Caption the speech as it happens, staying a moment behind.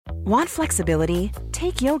Want flexibility?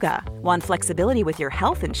 Take yoga. Want flexibility with your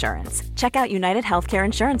health insurance? Check out United Healthcare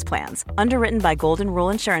Insurance Plans. Underwritten by Golden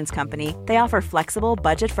Rule Insurance Company, they offer flexible,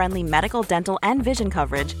 budget-friendly medical, dental, and vision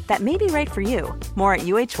coverage that may be right for you. More at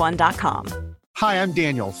uh1.com. Hi, I'm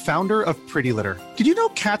Daniel, founder of Pretty Litter. Did you know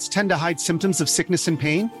cats tend to hide symptoms of sickness and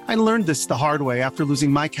pain? I learned this the hard way after losing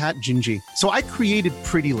my cat, Gingy. So I created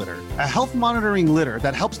Pretty Litter, a health monitoring litter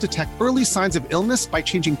that helps detect early signs of illness by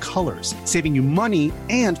changing colors, saving you money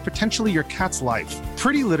and potentially your cat's life.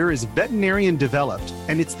 Pretty Litter is veterinarian developed,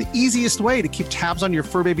 and it's the easiest way to keep tabs on your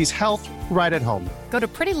fur baby's health right at home. Go to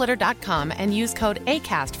prettylitter.com and use code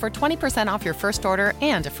ACAST for 20% off your first order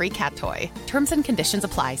and a free cat toy. Terms and conditions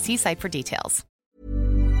apply. See site for details.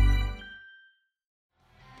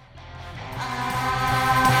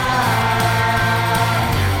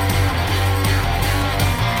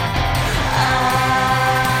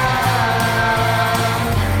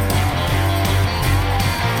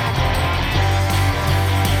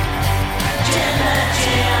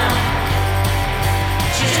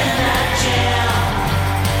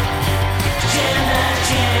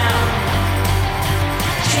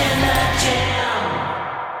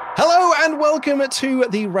 Hello and welcome to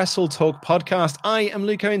the Wrestle Talk podcast. I am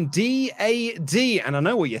Luke Owen, DAD, and I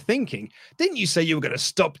know what you're thinking. Didn't you say you were going to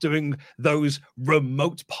stop doing those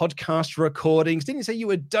remote podcast recordings? Didn't you say you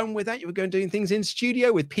were done with that? You were going doing things in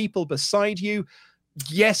studio with people beside you?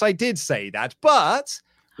 Yes, I did say that, but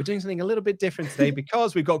we're doing something a little bit different today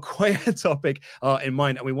because we've got quite a topic in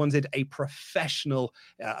mind, and we wanted a professional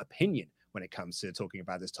opinion when it comes to talking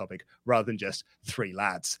about this topic, rather than just three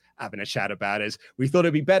lads having a chat about it. We thought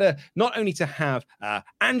it'd be better not only to have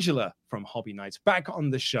Angela from Hobby Nights back on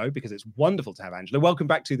the show, because it's wonderful to have Angela. Welcome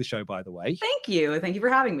back to the show, by the way. Thank you. Thank you for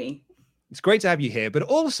having me. It's great to have you here, but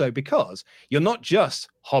also because you're not just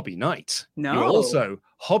Hobby Night. No. You're also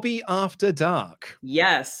Hobby After Dark.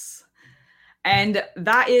 Yes. And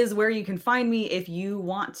that is where you can find me if you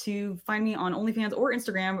want to find me on OnlyFans or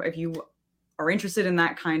Instagram, if you are interested in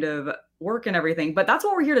that kind of work and everything. But that's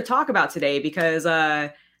what we're here to talk about today, because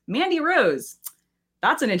Mandy Rose,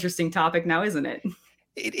 that's an interesting topic now, isn't it?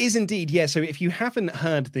 It is indeed, yeah. So if you haven't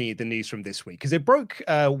heard the news from this week, because it broke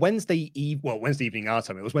Wednesday evening our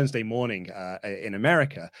time, it was Wednesday morning in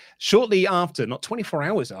America, shortly after, not 24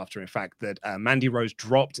 hours after, in fact, that Mandy Rose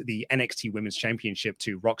dropped the NXT Women's Championship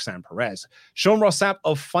to Roxanne Perez. Sean Ross Sapp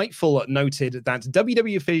of Fightful noted that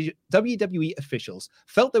WWE officials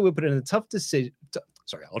felt they were put in a tough decision.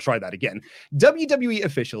 Sorry, I'll try that again. WWE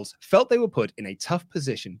officials felt they were put in a tough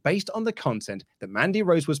position based on the content that Mandy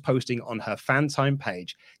Rose was posting on her fan time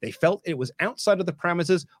page. They felt it was outside of the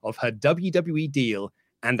parameters of her WWE deal,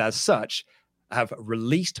 and as such, have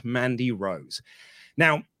released Mandy Rose.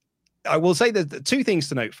 Now, I will say that two things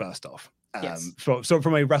to note first off. Yes.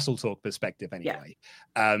 From a Wrestle Talk perspective, anyway,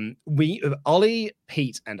 Ollie,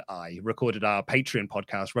 Pete, and I recorded our Patreon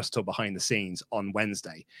podcast, Wrestle Talk Behind the Scenes, on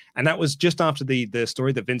Wednesday, and that was just after the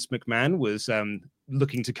story that Vince McMahon was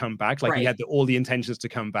looking to come back, like he had all the intentions to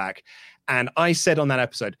come back. And I said on that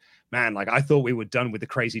episode, man, like I thought we were done with the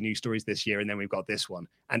crazy news stories this year, and then we've got this one.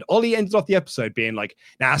 And Ollie ended off the episode being like,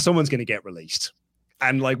 "Nah, someone's going to get released."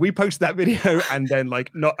 And like we posted that video, and then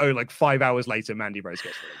like 5 hours later, Mandy Rose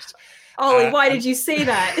gets released. Ollie, why did you say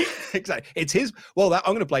that? Exactly. It's his. Well, I'm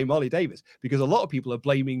going to blame Ollie Davis, because a lot of people are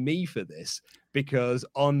blaming me for this, because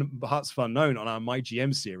on Hearts of Unknown, on our My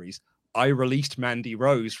GM series, I released Mandy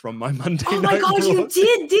Rose from my Monday night. Oh my God, vlog. you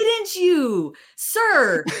did, didn't you?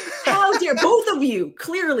 Sir, how dare both of you?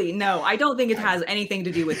 Clearly, no, I don't think it has anything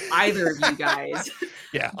to do with either of you guys.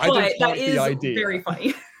 Yeah, but that is very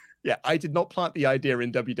funny. Yeah, I did not plant the idea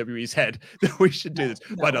in WWE's head that we should do this.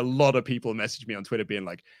 No. But a lot of people messaged me on Twitter being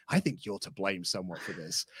like, I think you're to blame somewhat for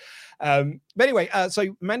this. But anyway,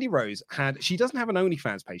 so Mandy Rose she doesn't have an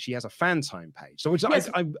OnlyFans page. She has a fan time page. So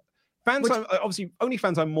obviously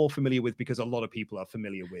OnlyFans I'm more familiar with, because a lot of people are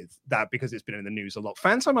familiar with that because it's been in the news a lot.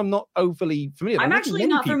 Fan time I'm not overly familiar with. I'm actually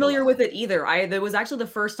not familiar with it either. That was actually the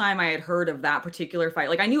first time I had heard of that particular fight.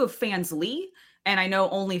 Like I knew of Fansly, and I know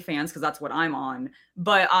OnlyFans because that's what I'm on.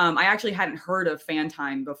 But I actually hadn't heard of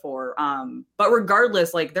Fantime before. But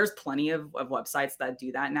regardless, like there's plenty of websites that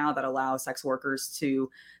do that now, that allow sex workers to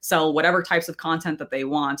sell whatever types of content that they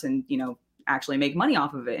want, and actually make money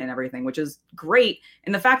off of it and everything, which is great.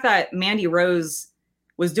 And the fact that Mandy Rose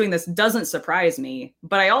was doing this doesn't surprise me,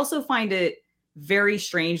 but I also find it very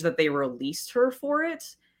strange that they released her for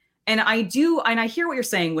it. And I hear what you're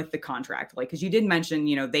saying with the contract, like, because you did mention,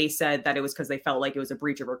 they said that it was because they felt like it was a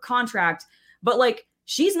breach of her contract, but like,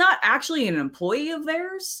 she's not actually an employee of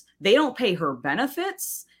theirs. They don't pay her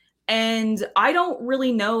benefits. And I don't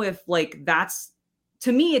really know if like that's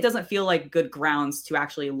to me, it doesn't feel like good grounds to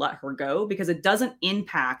actually let her go, because it doesn't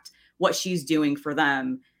impact what she's doing for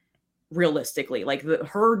them realistically. Like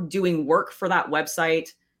her doing work for that website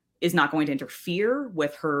is not going to interfere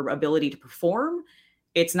with her ability to perform.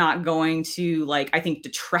 It's not going to, like, I think,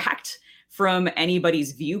 detract from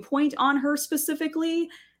anybody's viewpoint on her specifically.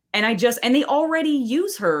 And they already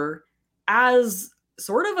use her as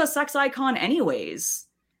sort of a sex icon anyways.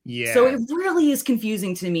 Yeah. So it really is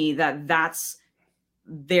confusing to me that that's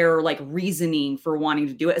their like reasoning for wanting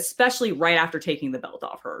to do it, especially right after taking the belt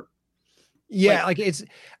off her. Yeah, like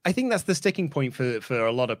I think that's the sticking point for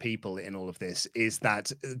a lot of people in all of this, is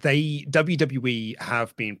that WWE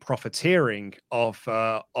have been profiteering off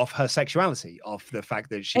her sexuality, off the fact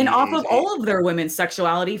that she, and off of all of their women's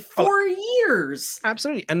sexuality for years.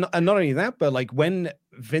 Absolutely. And not only that, but like when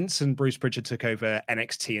Vince and Bruce Pritchard took over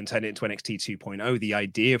NXT and turned it into NXT 2.0, the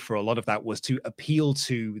idea for a lot of that was to appeal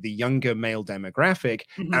to the younger male demographic,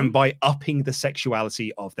 and by upping the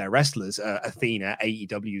sexuality of their wrestlers. Athena,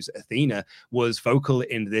 AEW's Athena, was vocal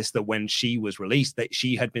in this, that when she was released, that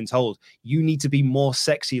she had been told, you need to be more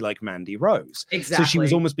sexy like Mandy Rose. Exactly. So she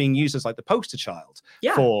was almost being used as like the poster child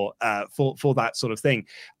for that sort of thing.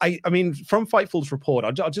 I mean, from Fightful's report,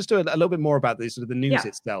 I'll just do a little bit more about this, sort of the news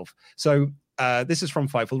itself. So this is from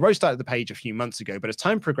Fightful. Rose started the page a few months ago, but as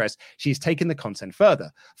time progressed, she's taken the content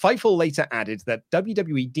further. Fightful later added that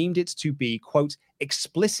WWE deemed it to be, quote,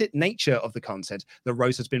 explicit nature of the content that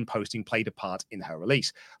Rose has been posting played a part in her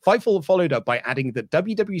release. Fightful followed up by adding that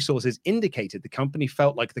WWE sources indicated the company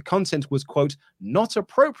felt like the content was, quote, not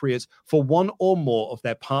appropriate for one or more of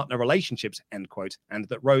their partner relationships, end quote, and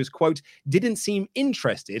that Rose, quote, didn't seem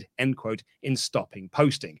interested, end quote, in stopping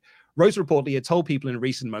posting. Rose reportedly had told people in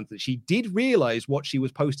recent months that she did realize what she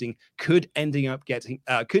was posting could end up getting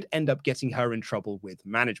her in trouble with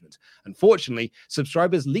management. Unfortunately,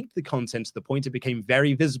 subscribers leaked the content to the point it became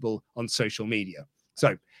very visible on social media.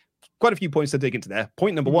 So, quite a few points to dig into there.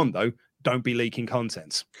 Point number one, though, don't be leaking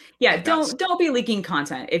content. Yeah, don't be leaking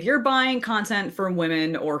content. If you're buying content from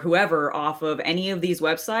women or whoever off of any of these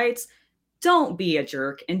websites, don't be a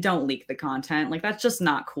jerk and don't leak the content. Like, that's just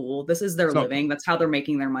not cool. This is their living. That's how they're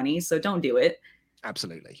making their money. So don't do it.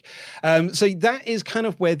 Absolutely. So that is kind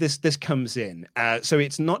of where this comes in. So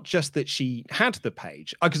it's not just that she had the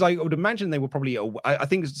page, because I would imagine they were probably, I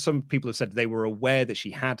think some people have said they were aware that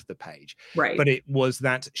she had the page, right? But it was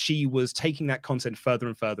that she was taking that content further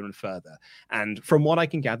and further and further. And from what I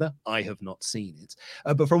can gather, I have not seen it,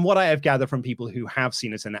 but from what I have gathered from people who have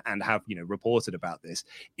seen it and have, reported about this,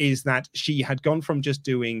 is that she had gone from just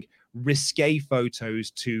doing risque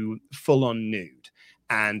photos to full on nude.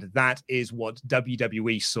 And that is what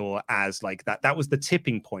WWE saw as like that was the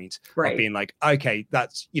tipping point of being like, okay,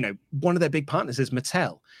 that's, one of their big partners is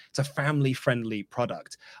Mattel. It's a family-friendly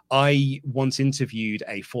product. I once interviewed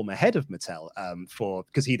a former head of Mattel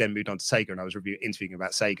because he then moved on to Sega, and I was interviewing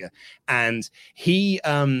about Sega. And he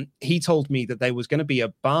told me that there was going to be a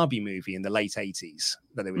Barbie movie in the late 80s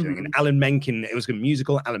that they were doing. And Alan Menken, it was a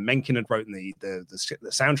musical. Alan Menken had written the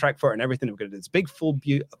soundtrack for it and everything. They were going to do this big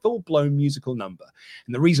full-blown musical number.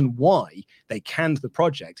 And the reason why they canned the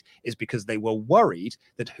project is because they were worried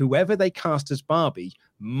that whoever they cast as Barbie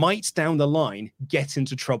might down the line get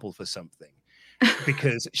into trouble for something.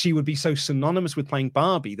 Because she would be so synonymous with playing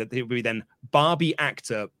Barbie that they would be then Barbie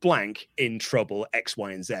actor blank in trouble X,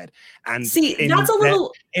 Y, and Z. And see, in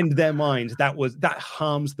their mind, that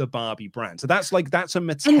harms the Barbie brand. So that's a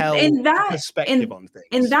Mattel perspective on things.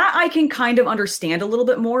 And that I can kind of understand a little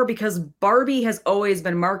bit more, because Barbie has always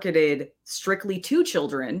been marketed strictly to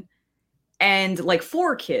children and like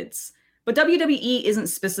for kids. But WWE isn't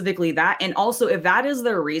specifically that. And also, if that is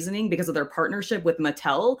their reasoning because of their partnership with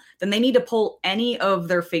Mattel, then they need to pull any of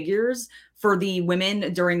their figures for the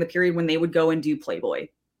women during the period when they would go and do Playboy.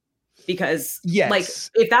 Because like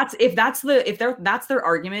if that's their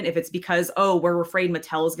argument, if it's because, we're afraid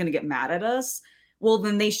Mattel is going to get mad at us, well,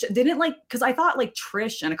 then they didn't, like, because I thought like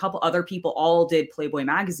Trish and a couple other people all did Playboy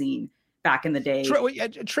magazine back in the day.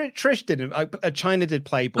 Trish didn't. China did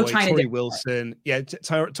Playboy. Tori Wilson. Yeah,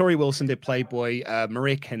 Tori Wilson did Playboy.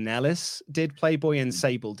 Maria Kanellis did Playboy, and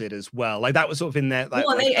Sable did as well. Like that was sort of in there. Like,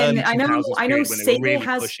 and I know Sable really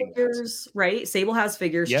has figures, right? Sable has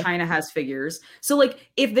figures. Yeah. China has figures. So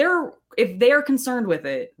like if they're concerned with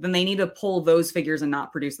it, then they need to pull those figures and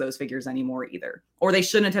not produce those figures anymore either. Or they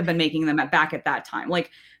shouldn't have been making them back at that time.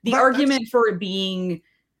 Like the argument for it being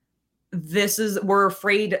we're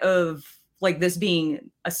afraid of like this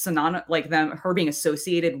being a synonym, like her being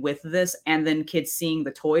associated with this, and then kids seeing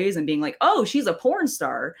the toys and being like, oh, she's a porn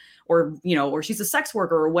star, or or she's a sex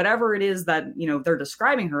worker, or whatever it is that they're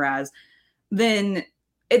describing her as, then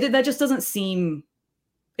that just doesn't seem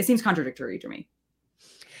it seems contradictory to me.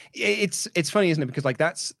 It's funny, isn't it? Because like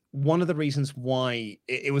that's one of the reasons why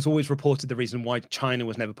it was always reported, the reason why China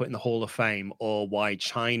was never put in the Hall of Fame, or why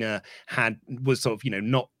China was sort of,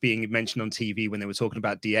 not being mentioned on TV when they were talking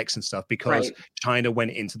about DX and stuff, because China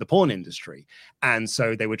went into the porn industry. And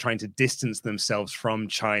so they were trying to distance themselves from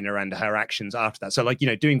China and her actions after that. So like,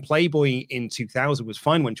 doing Playboy in 2000 was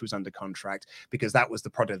fine when she was under contract, because that was the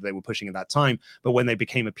product they were pushing at that time. But when they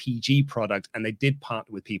became a PG product and they did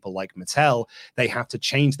partner with people like Mattel, they have to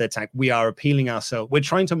change their tack. We are appealing ourselves. We're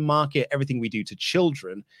trying to market everything we do to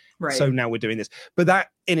children. Right. So now we're doing this. But that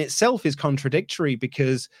in itself is contradictory,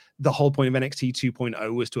 because the whole point of NXT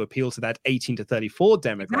 2.0 was to appeal to that 18 to 34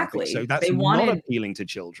 demographic. Exactly. So that's not appealing to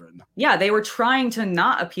children. Yeah, they were trying to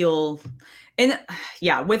not appeal. And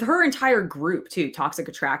yeah, with her entire group too, Toxic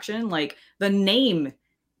Attraction, like the name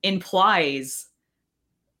implies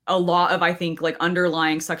a lot of, I think, like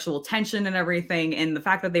underlying sexual tension and everything. And the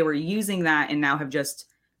fact that they were using that and now have just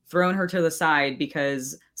thrown her to the side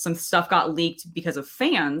because some stuff got leaked because of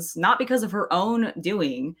fans, not because of her own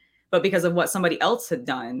doing, but because of what somebody else had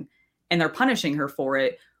done, and they're punishing her for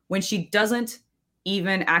it when she doesn't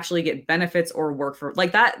even actually get benefits or work for,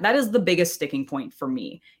 like, that is the biggest sticking point for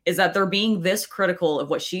me, is that they're being this critical of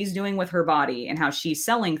what she's doing with her body and how she's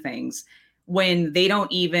selling things when they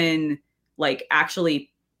don't even like actually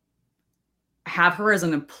have her as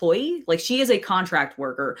an employee. Like, she is a contract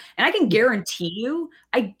worker. And I can guarantee you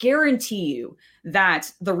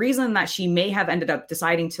that the reason that she may have ended up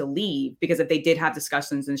deciding to leave, because if they did have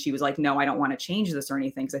discussions and she was like, no, I don't want to change this or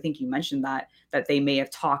anything, because I think you mentioned that they may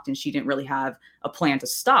have talked and she didn't really have a plan to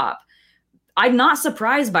stop. I'm not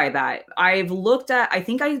surprised by that. I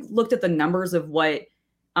think I looked at the numbers of what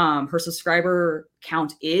her subscriber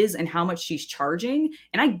count is and how much she's charging.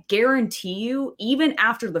 And I guarantee you, even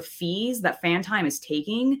after the fees that Fantime is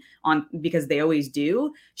taking on, because they always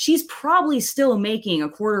do, she's probably still making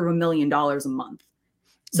 $250,000 a month.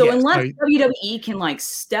 So unless WWE can like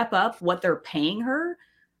step up what they're paying her,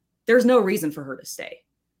 there's no reason for her to stay.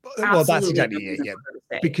 Well, that's exactly it. Yeah,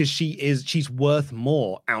 because she's worth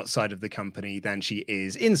more outside of the company than she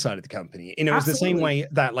is inside of the company. It's the same way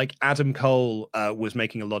that like Adam Cole was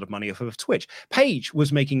making a lot of money off of Twitch. Paige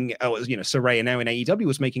was making, Saraya now in AEW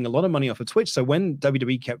was making a lot of money off of Twitch. So when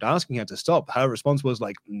WWE kept asking her to stop, her response was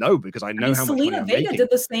like, no, because I know how much money I'm making. Selena Vega did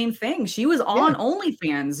the same thing. She was on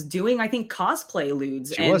OnlyFans doing, I think, cosplay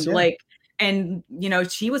lewds. And,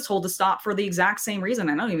 she was told to stop for the exact same reason.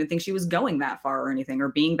 I don't even think she was going that far or anything or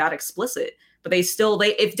being that explicit. But if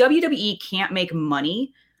WWE can't make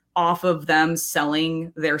money off of them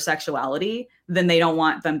selling their sexuality, then they don't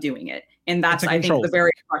want them doing it. And that's, I think, the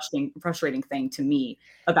very frustrating thing to me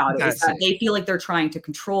about it, is that they feel like they're trying to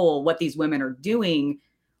control what these women are doing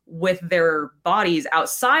with their bodies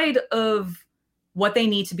outside of what they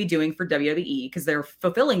need to be doing for WWE, because they're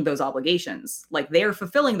fulfilling those obligations. Like, they're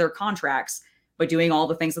fulfilling their contracts by doing all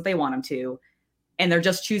the things that they want them to. And they're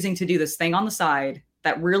just choosing to do this thing on the side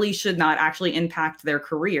that really should not actually impact their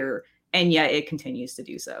career. And yet it continues to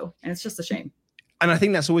do so. And it's just a shame. And I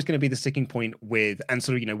think that's always going to be the sticking point with, and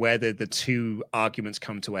sort of, where the two arguments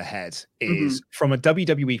come to a head is from a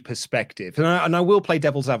WWE perspective. And I will play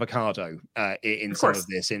devil's avocado in some of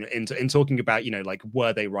this, in talking about, like,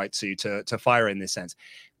 were they right to fire her in this sense?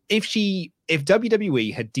 If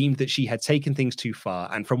WWE had deemed that she had taken things too far,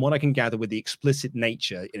 and from what I can gather with the explicit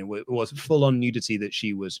nature, it was full on nudity that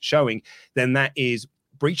she was showing, then that is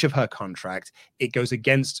breach of her contract. It goes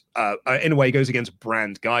against, in a way, goes against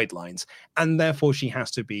brand guidelines, and therefore she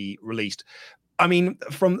has to be released. I mean,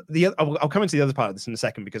 I'll come into the other part of this in a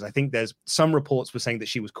second, because I think there's some reports were saying that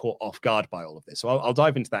she was caught off guard by all of this. So I'll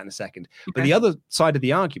dive into that in a second. Okay. But the other side of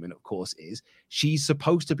the argument, of course, is she's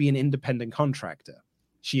supposed to be an independent contractor.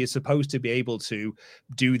 She is supposed to be able to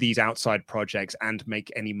do these outside projects and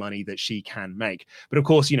make any money that she can make. But of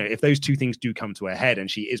course, if those two things do come to a head and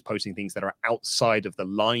she is posting things that are outside of the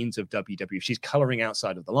lines of WWE, if she's coloring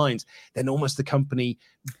outside of the lines, then almost the company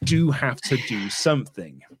do have to do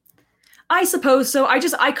something. I suppose so.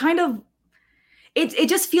 It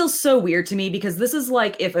just feels so weird to me, because this is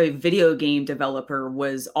like if a video game developer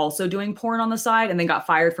was also doing porn on the side and then got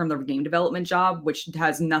fired from their game development job, which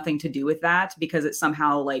has nothing to do with that, because it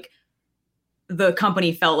somehow, like, the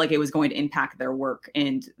company felt like it was going to impact their work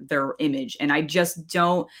and their image. And I just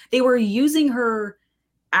don't, they were using her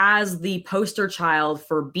as the poster child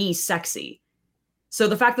for be sexy. So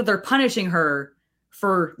the fact that they're punishing her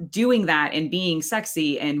for doing that and being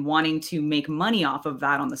sexy and wanting to make money off of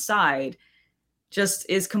that on the side just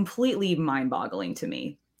is completely mind-boggling to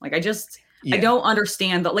me. Like, I don't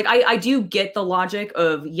understand that. Like, I do get the logic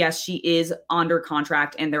of, yes, she is under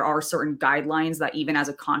contract and there are certain guidelines that even as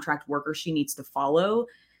a contract worker, she needs to follow.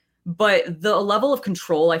 But the level of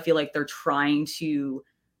control I feel like they're trying to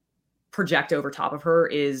project over top of her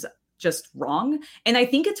is just wrong. And I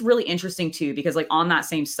think it's really interesting too, because like on that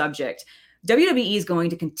same subject, WWE is going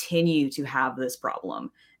to continue to have this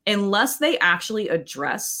problem unless they actually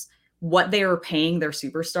address what they are paying their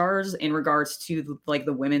superstars in regards to like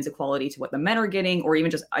the women's equality to what the men are getting, or even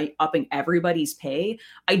just upping everybody's pay.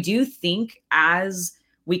 I do think as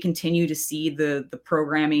we continue to see the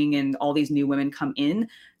programming and all these new women come in,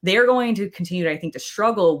 they're going to continue to, I think, to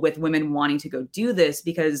struggle with women wanting to go do this,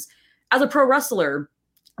 because as a pro wrestler,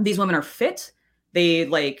 these women are fit. They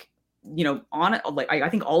like, you know, on it, like I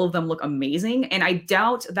think all of them look amazing. And I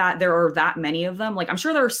doubt that there are that many of them. Like, I'm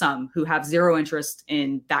sure there are some who have zero interest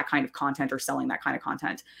in that kind of content or selling that kind of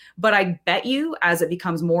content. But I bet you as it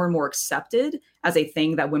becomes more and more accepted as a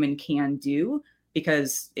thing that women can do,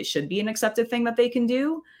 because it should be an accepted thing that they can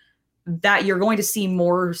do, that you're going to see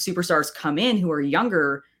more superstars come in who are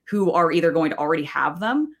younger, who are either going to already have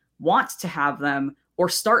them, want to have them, or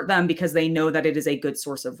start them because they know that it is a good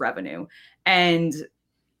source of revenue. And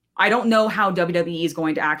I don't know how WWE is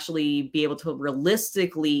going to actually be able to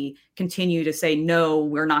realistically continue to say, no,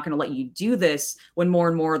 we're not going to let you do this, when more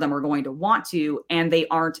and more of them are going to want to, and they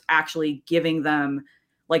aren't actually giving them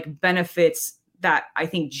like benefits that I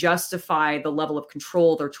think justify the level of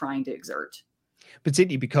control they're trying to exert.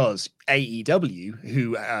 Particularly because AEW,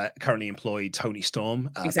 who currently employ Tony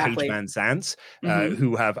Storm, Paige Van Zant,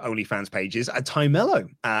 who have OnlyFans pages, Ty Mello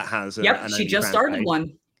has an she just started page.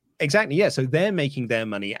 One. Exactly, yeah. So they're making their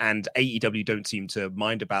money, and AEW don't seem to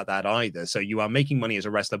mind about that either. So you are making money as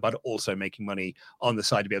a wrestler, but also making money on the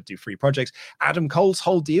side to be able to do free projects. Adam Cole's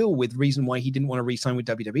whole deal with reason why he didn't want to re-sign with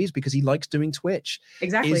WWE is because he likes doing Twitch.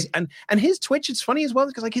 Exactly. And his Twitch, it's funny as well,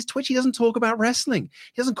 because like his Twitch, he doesn't talk about wrestling.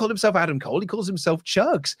 He doesn't call himself Adam Cole. He calls himself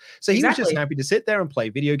Chugs. So he was just happy to sit there and play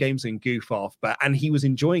video games and goof off. And he was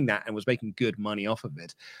enjoying that and was making good money off of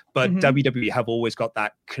it. But WWE have always got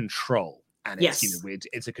that control. And it's, you know,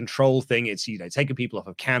 it's a control thing. It's, you know, taking people off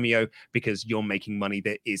of Cameo because you're making money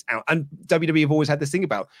that is out. And WWE have always had this thing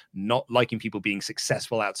about not liking people being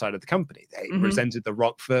successful outside of the company. They resented The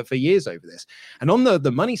Rock for years over this. And on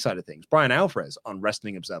the money side of things, Brian Alvarez on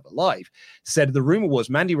Wrestling Observer Live said the rumor was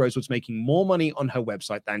Mandy Rose was making more money on her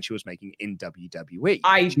website than she was making in WWE.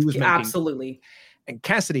 Absolutely. And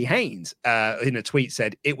Cassidy Haynes in a tweet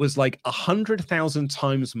said it was like 100,000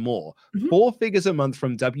 times more, 4 figures a month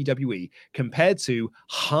from WWE compared to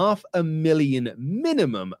 500,000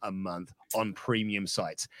 minimum a month on premium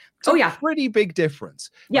sites. It's a pretty big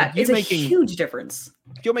difference. Yeah, it's a huge difference.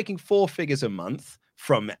 If you're making 4 figures a month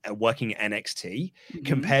from working at NXT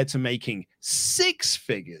compared to making 6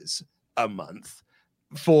 figures a month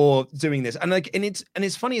for doing this, and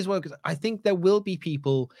it's funny as well, because I think there will be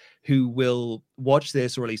people who will watch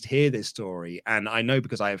this or at least hear this story, and I know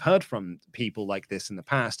because I have heard from people like this in the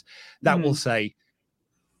past that will say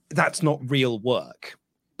that's not real work,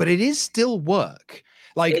 but it is still work.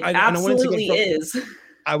 Like it absolutely is.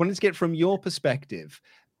 I wanted to get from your perspective.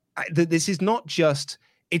 This is not just.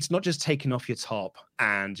 It's not just taking off your top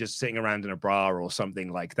and just sitting around in a bra or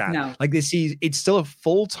something like that. No. Like it's still a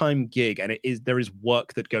full-time gig, and there is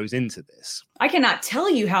work that goes into this. I cannot tell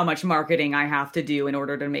you how much marketing I have to do in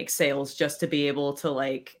order to make sales, just to be able to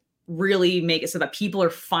like really make it so that people are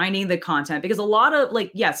finding the content, because a lot of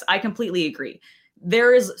yes, I completely agree.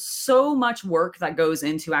 There is so much work that goes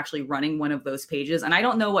into actually running one of those pages. And I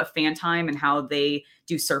don't know what Fan Time and how they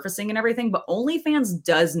do surfacing and everything, but OnlyFans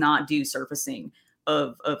does not do surfacing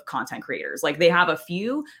of content creators. Like, they have a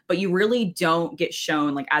few, but you really don't get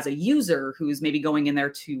shown, like, as a user who's maybe going in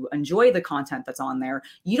there to enjoy the content that's on there,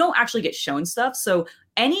 you don't actually get shown stuff. So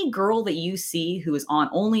any girl that you see who is on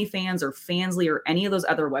OnlyFans or Fansly or any of those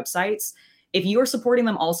other websites, if you are supporting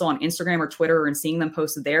them also on Instagram or Twitter and seeing them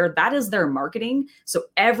posted there, that is their marketing. So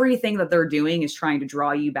everything that they're doing is trying to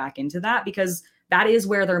draw you back into that, because that is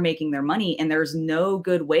where they're making their money. And there's no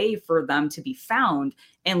good way for them to be found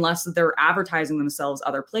unless they're advertising themselves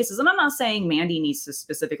other places. And I'm not saying Mandy needs to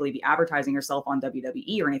specifically be advertising herself on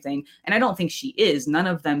WWE or anything. And I don't think she is. None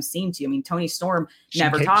of them seem to. I mean, Tony Storm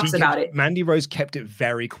never talks about it. Mandy Rose kept it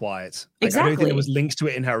very quiet. Exactly. I don't think there was links to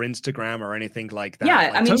it in her Instagram or anything like that.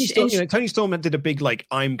 Yeah, I mean, Tony Storm did a big,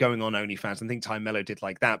 I'm going on OnlyFans. I think Ty Mello did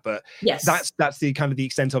like that. But yes, that's the kind of the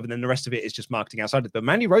extent of it. And then the rest of it is just marketing outside of it. But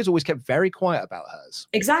Mandy Rose always kept very quiet about hers.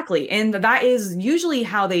 Exactly. And that is usually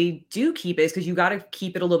how they do keep it, is because you got to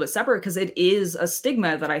keep it a little bit separate, because it is a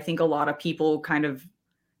stigma that I think a lot of people kind of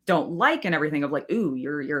don't like, and everything of like, ooh,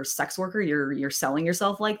 you're a sex worker, you're selling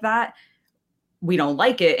yourself like that. we don't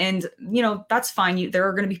like it. And, that's fine. There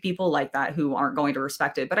are going to be people like that who aren't going to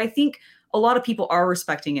respect it. But I think a lot of people are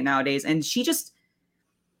respecting it nowadays. And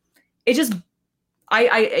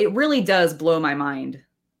it really does blow my mind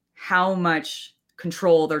how much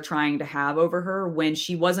control they're trying to have over her when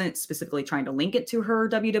she wasn't specifically trying to link it to her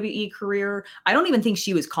WWE career. I don't even think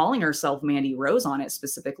she was calling herself Mandy Rose on it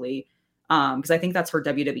specifically. Because I think that's her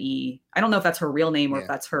WWE. I don't know if that's her real name or if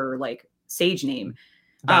that's her like stage name.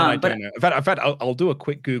 I don't know. In fact, I'll do a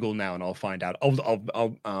quick Google now and I'll find out.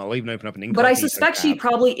 I'll even open up an incognito. But I suspect she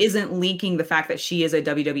probably isn't linking the fact that she is a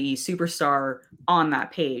WWE superstar on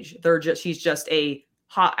that page. She's just a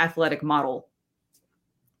hot athletic model.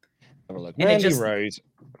 Have a look. Mandy Rose,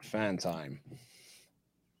 fan time.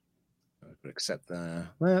 Accept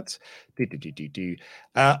that.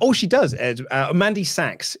 She does. Mandy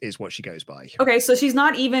Sachs is what she goes by. Okay, so she's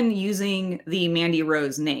not even using the Mandy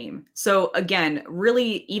Rose name. So again,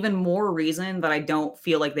 really even more reason that I don't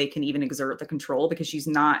feel like they can even exert the control, because she's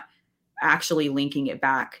not actually linking it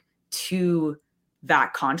back to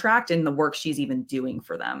that contract and the work she's even doing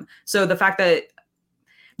for them. So the fact that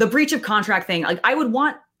the breach of contract thing, like I would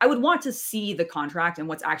want to see the contract and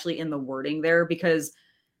what's actually in the wording there, because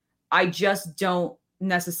I just don't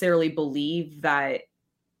necessarily believe that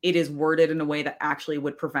it is worded in a way that actually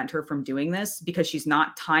would prevent her from doing this, because she's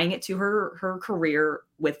not tying it to her career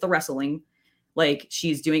with the wrestling. Like,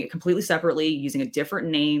 she's doing it completely separately, using a different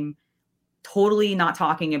name, totally not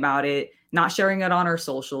talking about it, not sharing it on her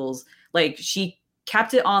socials. Like, she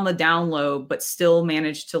kept it on the down low, but still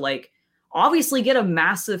managed to like obviously get a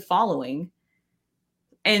massive following.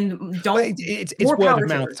 And it's word of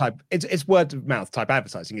mouth type. It's word of mouth type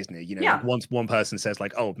advertising, isn't it? Like once one person says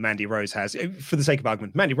like, "Oh, Mandy Rose has," for the sake of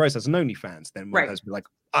argument, Mandy Rose has an OnlyFans. Then one person will be like,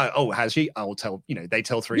 "Oh, has she?" I will tell. They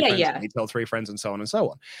tell three friends, and they tell three friends, and so on and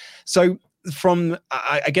so on. So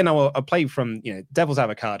I'll play from devil's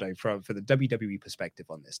avocado for the WWE perspective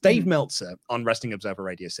on this. Dave Meltzer on Wrestling Observer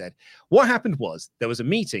Radio said, what happened was there was a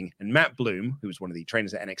meeting and Matt Bloom, who was one of the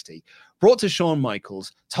trainers at NXT, brought to Shawn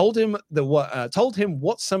Michaels, told him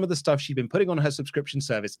what some of the stuff she'd been putting on her subscription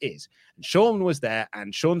service is. And Shawn was there,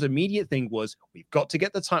 and Shawn's immediate thing was, we've got to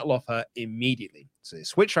get the title off her immediately. So they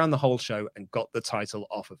switched around the whole show and got the title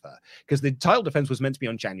off of her, because the title defense was meant to be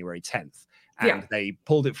on January 10th. And they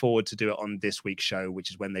pulled it forward to do it on this week's show,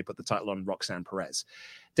 which is when they put the title on Roxanne Perez.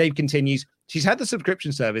 Dave continues, she's had the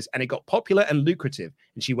subscription service and it got popular and lucrative.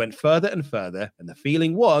 And she went further and further. And the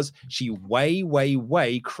feeling was she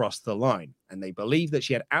way crossed the line. And they believe that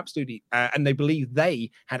she had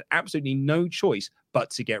they had absolutely no choice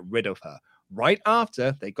but to get rid of her. Right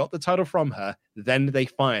after they got the title from her, then they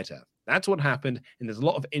fired her. That's what happened. And there's a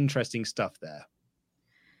lot of interesting stuff there.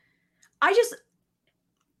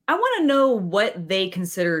 I want to know what they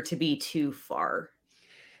consider to be too far.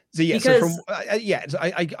 So because,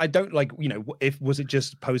 I don't like, if was it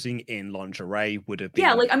just posing in lingerie would have been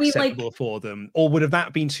acceptable for them, or would have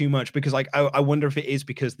that been too much? Because I wonder if it is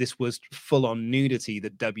because this was full on nudity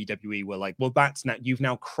that WWE were like, well, that's now you've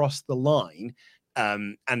now crossed the line,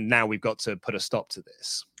 and now we've got to put a stop to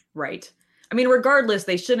this. Right. I mean, regardless,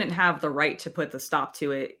 they shouldn't have the right to put the stop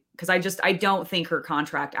to it. Because I don't think her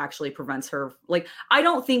contract actually prevents her. Like, I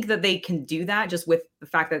don't think that they can do that just with the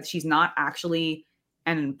fact that she's not actually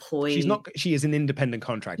an employee. She is an independent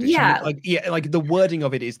contractor. Yeah. Like the wording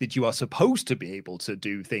of it is that you are supposed to be able to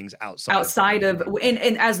do things outside of and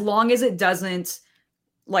as long as it doesn't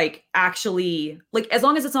as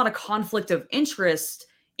long as it's not a conflict of interest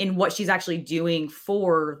in what she's actually doing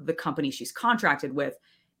for the company she's contracted with.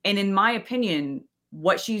 And in my opinion,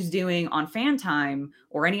 what she's doing on Fan Time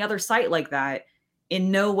or any other site like that in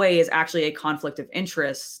no way is actually a conflict of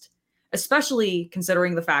interest, especially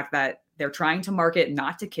considering the fact that they're trying to market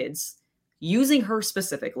not to kids, using her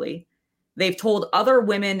specifically. They've told other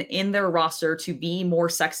women in their roster to be more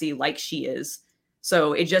sexy like she is.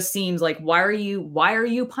 So it just seems like, why are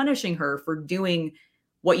you punishing her for doing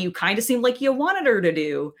what you kind of seemed like you wanted her to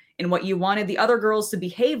do and what you wanted the other girls to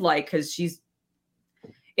behave like? Because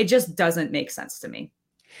it just doesn't make sense to me.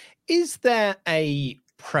 Is there a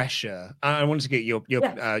pressure? I wanted to get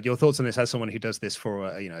your thoughts on this as someone who does this for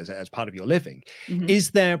as part of your living. Mm-hmm.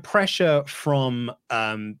 Is there pressure from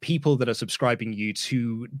people that are subscribing you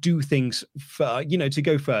to do things to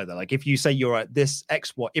go further? Like if you say you're at this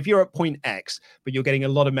X, if you're at point X, but you're getting a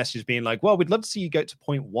lot of messages being like, well, we'd love to see you go to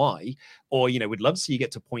point Y, or we'd love to see you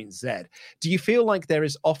get to point Z. Do you feel like there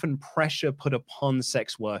is often pressure put upon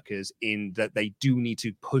sex workers in that they do need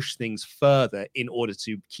to push things further in order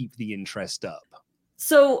to keep the interest up?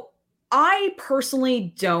 So I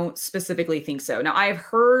personally don't specifically think so. Now, I've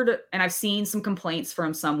heard and I've seen some complaints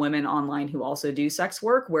from some women online who also do sex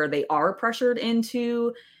work where they are pressured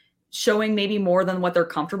into showing maybe more than what they're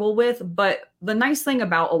comfortable with. But the nice thing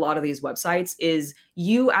about a lot of these websites is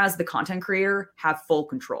you as the content creator have full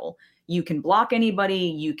control. You can block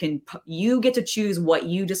anybody. You get to choose what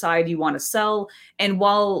you decide you want to sell. And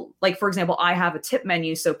while, like, for example, I have a tip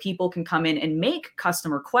menu so people can come in and make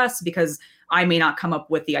custom requests because I may not come up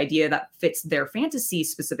with the idea that fits their fantasy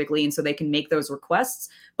specifically. And so they can make those requests.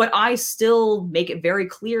 But I still make it very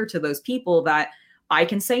clear to those people that I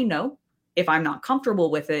can say no if I'm not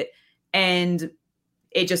comfortable with it. And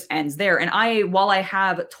it just ends there. And while I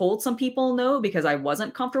have told some people no because I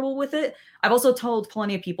wasn't comfortable with it, I've also told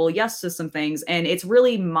plenty of people yes to some things, and it's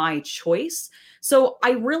really my choice. So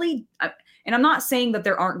and I'm not saying that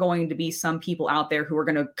there aren't going to be some people out there who are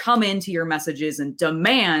going to come into your messages and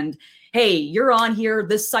demand, hey, you're on here,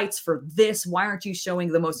 this site's for this, why aren't you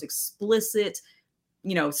showing the most explicit,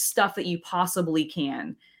 stuff that you possibly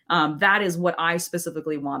can? That is what I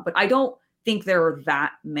specifically want. But I don't think there are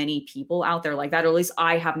that many people out there like that, or at least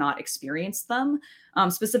I have not experienced them.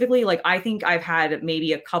 Specifically, like, I think I've had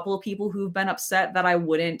maybe a couple of people who've been upset that I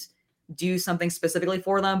wouldn't do something specifically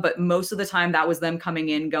for them. But most of the time that was them coming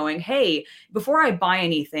in going, hey, before I buy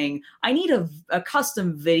anything, I need a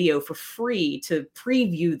custom video for free to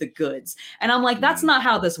preview the goods. And I'm like, that's not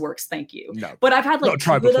how this works. Thank you. No. But I've had like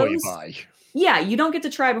try before you buy. Yeah, you don't get to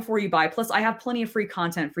try before you buy. Plus, I have plenty of free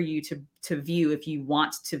content for you to view if you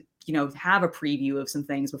want to, have a preview of some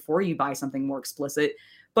things before you buy something more explicit.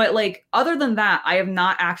 But like, other than that, I have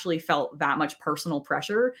not actually felt that much personal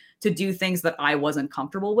pressure to do things that I wasn't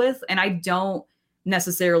comfortable with. And I don't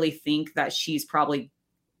necessarily think that she's probably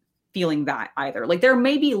feeling that either. Like, there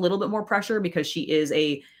may be a little bit more pressure because she is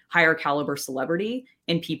a higher caliber celebrity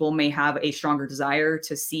and people may have a stronger desire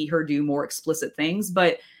to see her do more explicit things.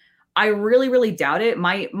 But I really, really doubt it.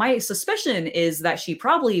 My suspicion is that she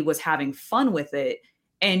probably was having fun with it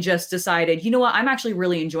and just decided, you know what, I'm actually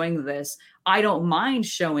really enjoying this. I don't mind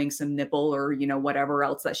showing some nipple or, whatever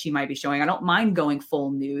else that she might be showing. I don't mind going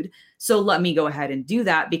full nude. So let me go ahead and do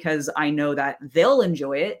that because I know that they'll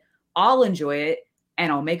enjoy it. I'll enjoy it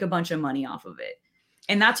and I'll make a bunch of money off of it.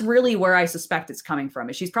 And that's really where I suspect it's coming from.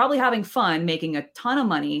 Is she's probably having fun, making a ton of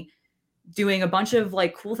money, doing a bunch of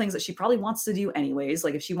like cool things that she probably wants to do anyways.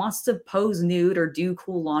 Like if she wants to pose nude or do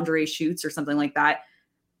cool lingerie shoots or something like that,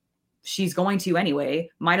 she's going to anyway.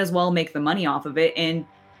 Might as well make the money off of it and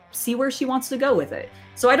see where she wants to go with it.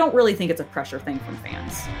 So I don't really think it's a pressure thing from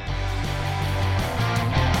fans.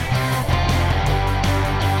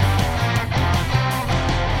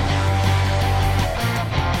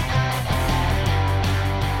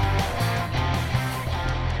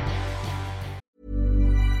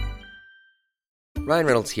 Ryan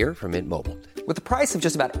Reynolds here from Mint Mobile. With the price of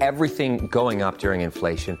just about everything going up during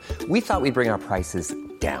inflation, we thought we'd bring our prices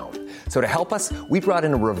down. So to help us, we brought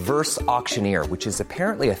in a reverse auctioneer, which is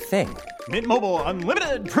apparently a thing. Mint Mobile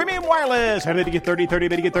Unlimited Premium Wireless. How to get 30, 30,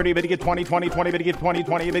 bit to get 30, bit to get 20, 20, 20, bit to get 20,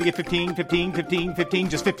 20, bit to get 15, 15, 15, 15,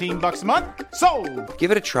 just $15 a month? Sold!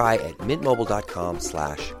 Give it a try at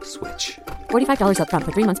mintmobile.com/switch. $45 up front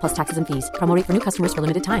for 3 months plus taxes and fees. Promo rate for new customers for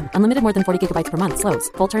limited time. Unlimited more than 40 gigabytes per month. Slows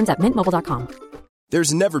full terms at mintmobile.com.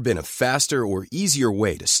 There's never been a faster or easier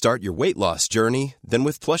way to start your weight loss journey than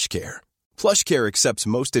with PlushCare. PlushCare accepts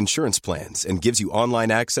most insurance plans and gives you online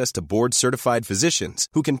access to board-certified physicians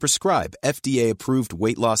who can prescribe FDA-approved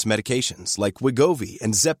weight loss medications like Wegovy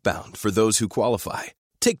and Zepbound for those who qualify.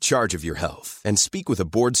 Take charge of your health and speak with a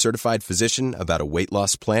board-certified physician about a weight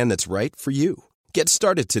loss plan that's right for you. Get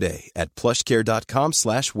started today at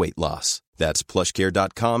plushcare.com/weight loss. That's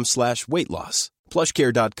plushcare.com/weight loss.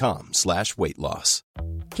 plushcare.com/weight loss.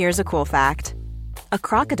 Here's a cool fact. A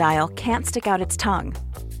crocodile can't stick out its tongue.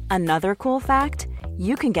 Another cool fact,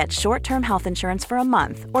 you can get short-term health insurance for a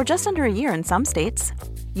month or just under a year in some states.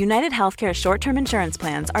 United Healthcare short-term insurance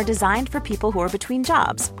plans are designed for people who are between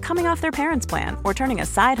jobs, coming off their parents' plan, or turning a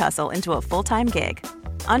side hustle into a full-time gig.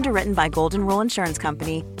 Underwritten by Golden Rule Insurance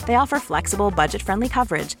Company, they offer flexible, budget-friendly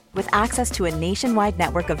coverage with access to a nationwide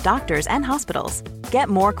network of doctors and hospitals. Get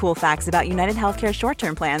more cool facts about United Healthcare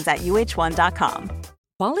short-term plans at uh1.com.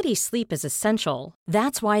 Quality sleep is essential.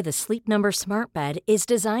 That's why the Sleep Number Smart Bed is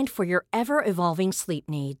designed for your ever-evolving sleep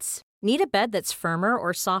needs. Need a bed that's firmer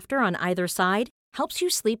or softer on either side? Helps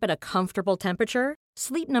you sleep at a comfortable temperature?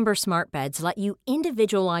 Sleep Number Smart Beds let you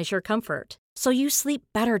individualize your comfort, so you sleep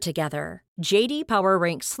better together. J.D. Power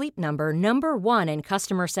ranks Sleep Number #1 in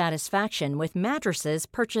customer satisfaction with mattresses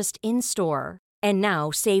purchased in-store. And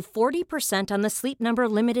now, save 40% on the Sleep Number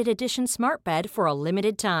Limited Edition Smart Bed for a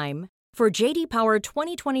limited time. For JD Power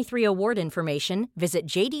 2023 award information, visit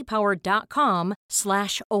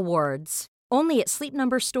jdpower.com/awards. Only at Sleep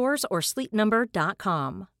Number stores or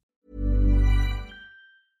sleepnumber.com.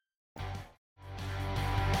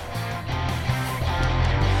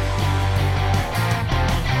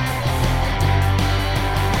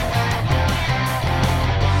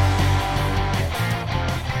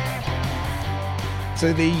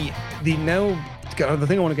 So the thing I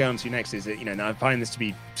want to go on to next is that, now I find this to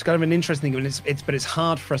be kind of an interesting thing, but it's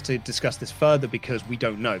hard for us to discuss this further because we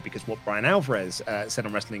don't know. Because what Brian Alvarez said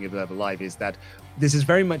on Wrestling Observer Live is that this is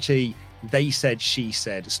very much a they said, she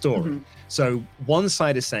said story. Mm-hmm. So one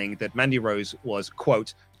side is saying that Mandy Rose was,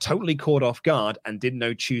 quote, totally caught off guard and didn't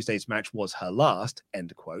know Tuesday's match was her last,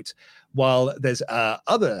 end quote. While there's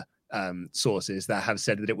other sources that have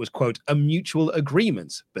said that it was, quote, a mutual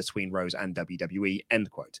agreement between Rose and WWE, end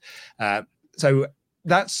quote. So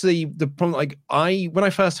that's the problem. Like when I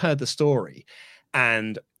first heard the story,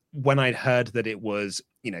 and when I'd heard that it was,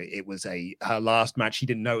 it was her last match, she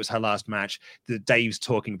didn't know it was her last match. Dave's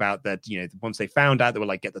talking about that, once they found out, they were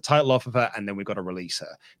like, get the title off of her, and then we've got to release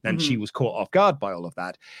her. Then she was caught off guard by all of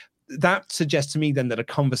that. That suggests to me then that a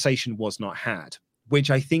conversation was not had,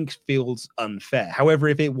 which I think feels unfair. However,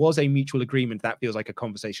 if it was a mutual agreement, that feels like a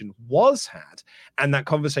conversation was had. And that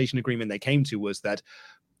conversation agreement they came to was that,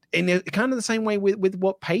 in kind of the same way with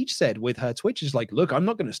what Paige said with her Twitch, is like, look, I'm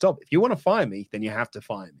not going to stop. If you want to fire me, then you have to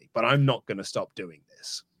fire me, but I'm not going to stop doing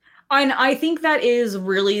this. And I think that is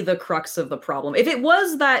really the crux of the problem. If it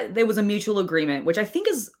was that there was a mutual agreement, which I think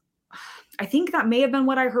that may have been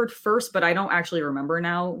what I heard first, but I don't actually remember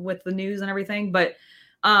now with the news and everything. But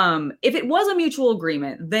if it was a mutual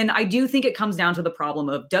agreement, then I do think it comes down to the problem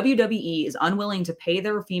of WWE is unwilling to pay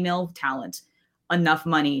their female talent enough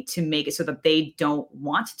money to make it so that they don't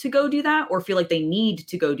want to go do that or feel like they need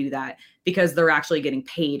to go do that because they're actually getting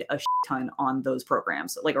paid a shit ton on those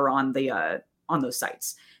programs, or on those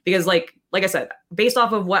sites. Because like I said, based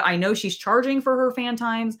off of what I know she's charging for her fan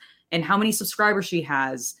times and how many subscribers she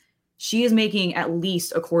has, she is making at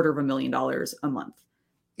least $250,000 a month.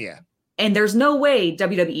 Yeah. And there's no way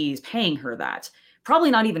WWE is paying her that.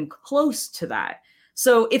 Probably not even close to that.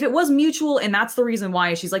 So if it was mutual, and that's the reason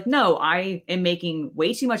why she's like, no, I am making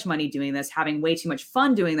way too much money doing this, having way too much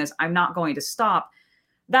fun doing this, I'm not going to stop.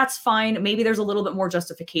 That's fine. Maybe there's a little bit more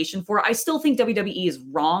justification for it. I still think WWE is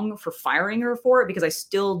wrong for firing her for it because I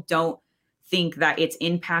still don't think that it's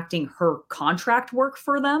impacting her contract work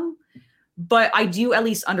for them. But I do at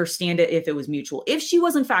least understand it if it was mutual. If she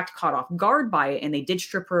was in fact caught off guard by it and they did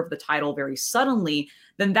strip her of the title very suddenly,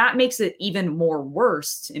 then that makes it even more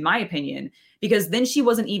worse, in my opinion, because then she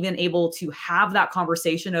wasn't even able to have that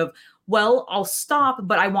conversation of, well, I'll stop,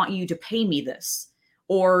 but I want you to pay me this.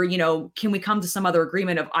 Or, can we come to some other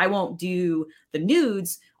agreement of I won't do the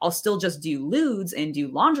nudes, I'll still just do lewds and do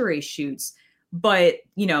lingerie shoots. But,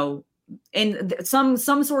 and some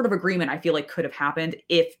sort of agreement I feel like could have happened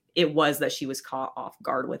if it was that she was caught off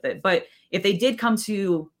guard with it. But if they did come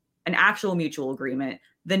to an actual mutual agreement,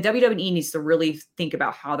 then WWE needs to really think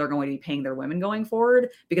about how they're going to be paying their women going forward,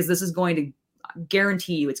 because this is going to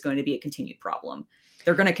guarantee you it's going to be a continued problem.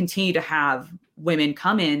 They're going to continue to have women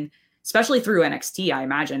come in, especially through NXT, I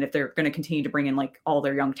imagine, if they're going to continue to bring in all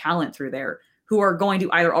their young talent through there, who are going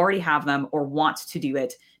to either already have them or want to do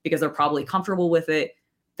it because they're probably comfortable with it.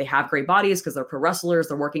 They have great bodies because they're pro wrestlers.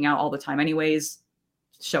 They're working out all the time anyways.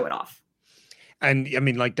 Show it off. And I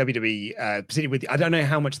mean, WWE, particularly with, I don't know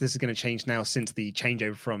how much this is going to change now since the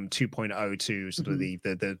changeover from 2.0 to sort of the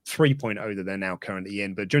 3.0 that they're now currently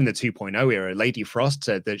in. But during the 2.0 era, Lady Frost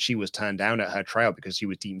said that she was turned down at her tryout because she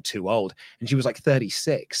was deemed too old, and she was like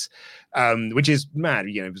 36, which is mad.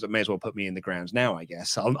 May as well put me in the grounds now, I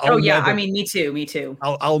guess. Me too.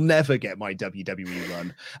 I'll never get my WWE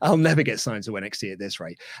run. I'll never get signed to NXT at this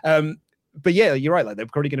rate. But yeah, you're right. They're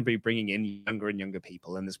probably going to be bringing in younger and younger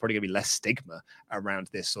people, and there's probably going to be less stigma around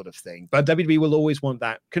this sort of thing. But WWE will always want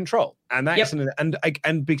that control, and that's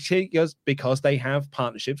and because they have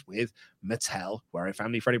partnerships with Mattel, where a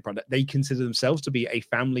family-friendly product, they consider themselves to be a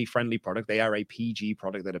family-friendly product. They are a PG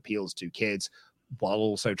product that appeals to kids, while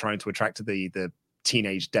also trying to attract the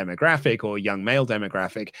teenage demographic or young male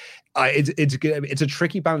demographic. It's a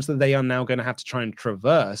tricky balance that they are now going to have to try and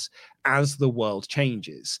traverse as the world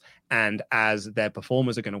changes and as their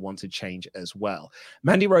performers are going to want to change as well.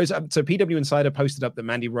 Mandy Rose, so PW Insider posted up that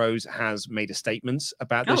Mandy Rose has made a statement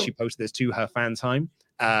about this. She posted this to her fan time.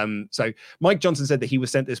 So Mike Johnson said that he was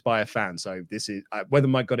sent this by a fan. So this is whether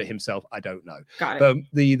Mike got it himself, I don't know. Got it.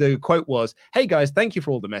 The quote was, "Hey guys, thank you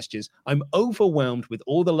for all the messages. I'm overwhelmed with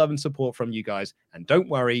all the love and support from you guys. And don't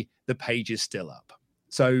worry, the page is still up."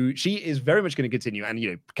 So she is very much going to continue.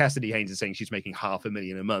 And, Cassidy Haynes is saying she's making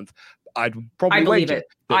 $500,000 a month. I'd probably I believe wager it.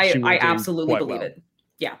 that I she will do absolutely quite believe well. it.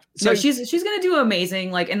 Yeah. So No, she's going to do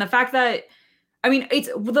amazing. Like, and the fact that, I mean,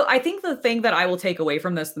 I think the thing that I will take away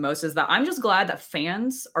from this the most is that I'm just glad that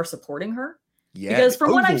fans are supporting her. Yeah. Because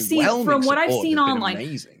from what I've seen online,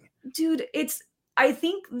 amazing. Dude,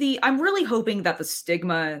 I'm really hoping that the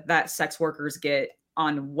stigma that sex workers get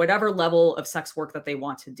on whatever level of sex work that they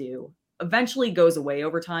want to do eventually goes away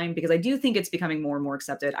over time, because I do think it's becoming more and more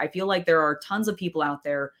accepted. I feel like there are tons of people out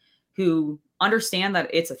there who understand that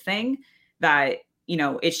it's a thing, that,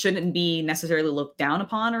 it shouldn't be necessarily looked down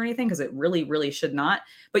upon or anything, because it really, really should not.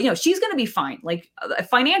 But, she's going to be fine. Like,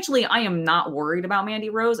 financially, I am not worried about Mandy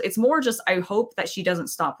Rose. It's more just, I hope that she doesn't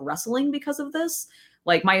stop wrestling because of this.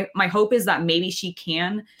 Like, my hope is that maybe she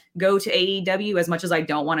can go to AEW, as much as I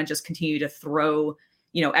don't want to just continue to throw,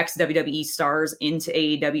 ex-WWE stars into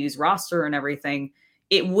AEW's roster and everything.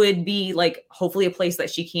 It would be like, hopefully a place that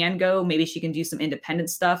she can go. Maybe she can do some independent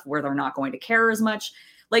stuff where they're not going to care as much.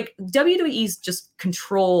 Like, WWE's just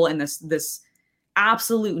control and this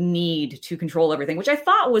absolute need to control everything, which I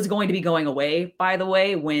thought was going to be going away, by the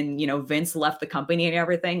way, when, Vince left the company and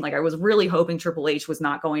everything. Like, I was really hoping Triple H was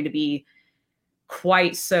not going to be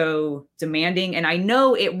quite so demanding. And I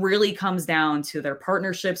know it really comes down to their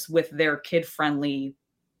partnerships with their kid-friendly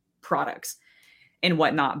products and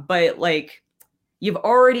whatnot. But, like, you've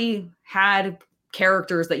already had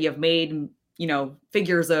characters that you've made,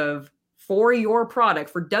 figures of for your product,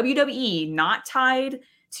 for WWE, not tied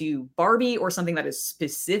to Barbie or something that is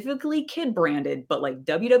specifically kid branded, but like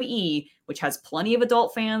WWE, which has plenty of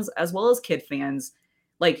adult fans as well as kid fans.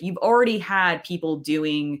 Like, you've already had people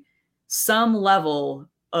doing some level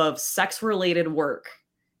of sex related work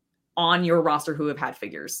on your roster who have had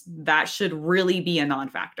figures. That should really be a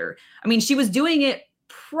non-factor. I mean, she was doing it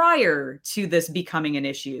prior to this becoming an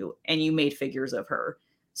issue, and you made figures of her.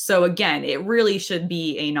 So again, it really should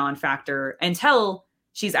be a non-factor until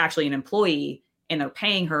she's actually an employee and they're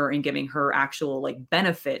paying her and giving her actual like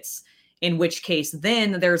benefits, in which case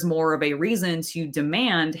then there's more of a reason to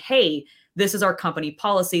demand, hey, this is our company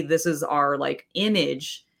policy. This is our like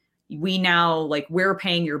image. We now like, we're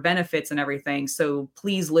paying your benefits and everything. So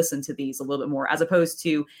please listen to these a little bit more, as opposed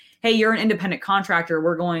to, hey, you're an independent contractor.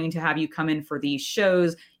 We're going to have you come in for these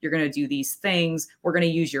shows. You're going to do these things. We're going to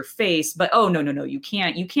use your face, but oh, no, you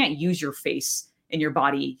can't use your face and your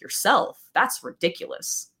body yourself. That's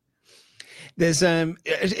ridiculous. There's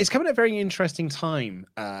it's coming at a very interesting time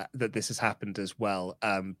that this has happened as well,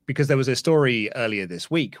 because there was a story earlier this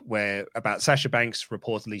week where about Sasha Banks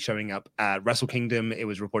reportedly showing up at Wrestle Kingdom. It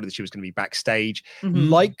was reported that she was going to be backstage.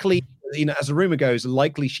 Likely, as the rumor goes,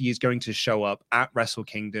 likely she is going to show up at Wrestle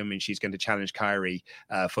Kingdom and she's going to challenge Kairi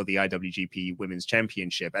for the IWGP Women's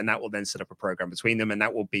Championship, and that will then set up a program between them, and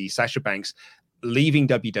that will be Sasha Banks leaving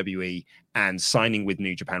WWE and signing with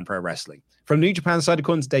New Japan Pro Wrestling. From New Japan's side,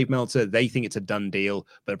 according to Dave Meltzer, they think it's a done deal,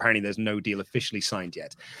 but apparently there's no deal officially signed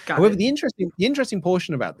yet. However, the interesting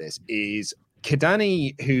portion about this is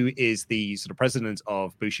Kidani, who is the sort of president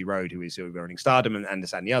of Bushi Road, who is running Stardom and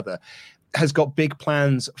this and the other, has got big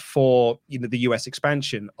plans for the US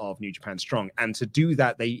expansion of New Japan Strong, and to do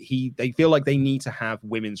that, they feel like they need to have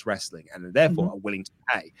women's wrestling, and therefore are willing to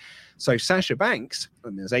pay. So Sasha Banks,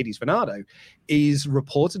 Mercedes Venado, is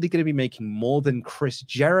reportedly going to be making more than Chris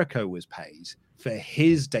Jericho was paid for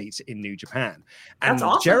his dates in New Japan, and that's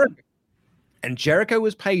awesome. Jericho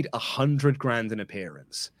was paid $100,000 an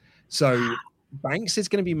appearance. So Banks is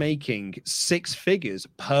going to be making 6 figures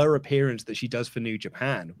per appearance that she does for New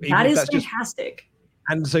Japan. That is fantastic.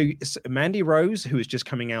 And so Mandy Rose, who is just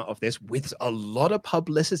coming out of this with a lot of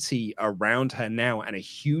publicity around her now and a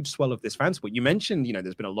huge swell of this fan support. You mentioned,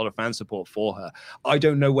 there's been a lot of fan support for her. I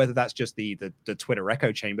don't know whether that's just the Twitter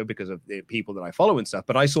echo chamber because of the people that I follow and stuff,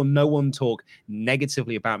 but I saw no one talk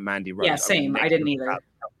negatively about Mandy Rose. Yeah, same. I didn't either.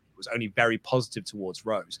 Was only very positive towards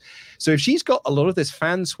Rose. So if she's got a lot of this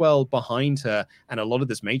fan swell behind her and a lot of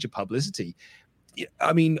this major publicity,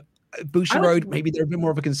 I mean, Bushi Road, maybe they're a bit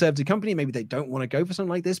more of a conservative company. Maybe they don't want to go for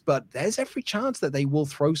something like this, but there's every chance that they will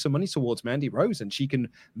throw some money towards Mandy Rose and she can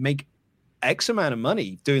make X amount of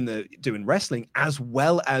money doing wrestling, as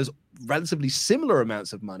well as relatively similar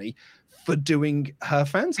amounts of money for doing her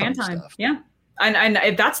fan time stuff. Yeah. And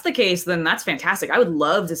if that's the case, then that's fantastic. I would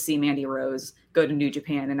love to see Mandy Rose go to New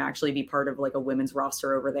Japan and actually be part of like a women's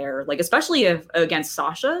roster over there. Like, especially if against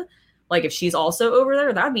Sasha, like if she's also over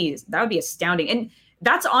there, that would be astounding. And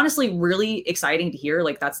that's honestly really exciting to hear.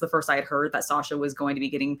 Like, that's the first I had heard that Sasha was going to be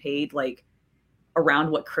getting paid like around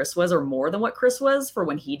what Chris was, or more than what Chris was for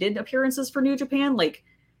when he did appearances for New Japan. Like,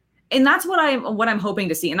 and that's what I'm hoping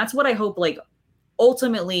to see. And that's what I hope like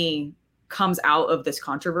ultimately comes out of this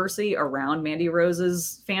controversy around Mandy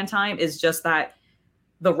Rose's fan time is just that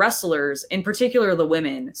the wrestlers, in particular the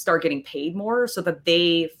women, start getting paid more so that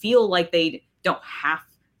they feel like they don't have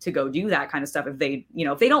to go do that kind of stuff if they,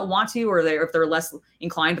 if they don't want to, or if they're less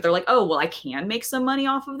inclined, but they're like, oh, well, I can make some money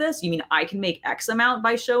off of this. You mean I can make X amount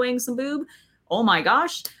by showing some boob? Oh my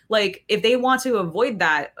gosh. Like, if they want to avoid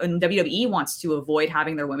that, and WWE wants to avoid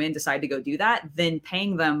having their women decide to go do that, then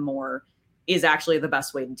paying them more is actually the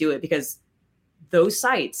best way to do it, because those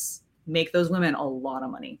sites make those women a lot of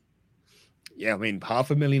money. Yeah, I mean,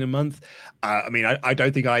 $500,000 a month. I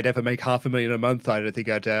don't think I'd ever make $500,000 a month. I don't think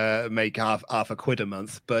I'd make half a quid a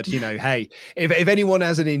month. But hey, if anyone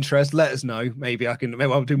has an interest, let us know. Maybe I'll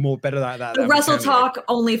do more better than that. The Wrestle Talk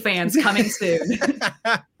OnlyFans coming soon.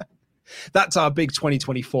 That's our big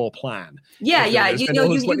 2024 plan. Yeah.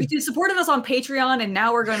 You supported us on Patreon, and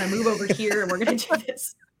now we're going to move over here and we're going to do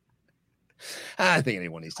this. I think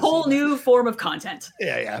anyone needs to whole new form of content.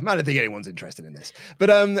 Yeah. I don't think anyone's interested in this.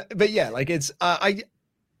 But yeah, like it's I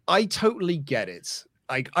totally get it.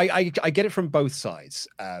 I get it from both sides.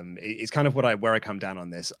 It's kind of where I come down on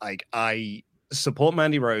this. I support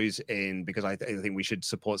Mandy Rose because I think we should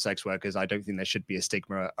support sex workers. I don't think there should be a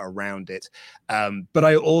stigma around it. But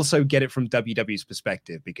I also get it from WWE's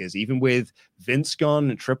perspective, because even with Vince gone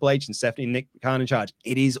and Triple H and Stephanie and Nick Khan in charge,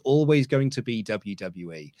 it is always going to be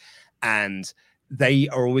WWE. And they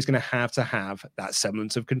are always going to have that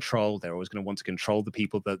semblance of control. They're always going to want to control the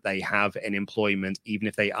people that they have in employment, even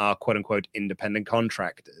if they are quote unquote independent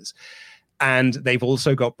contractors. And they've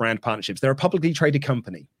also got brand partnerships. They're a publicly traded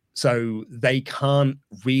company, so they can't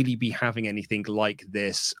really be having anything like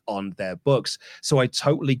this on their books. So I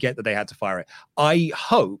totally get that they had to fire it. I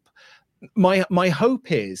hope, my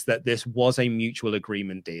hope is that this was a mutual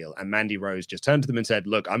agreement deal, and Mandy Rose just turned to them and said,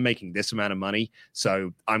 look, I'm making this amount of money,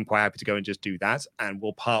 so I'm quite happy to go and just do that, and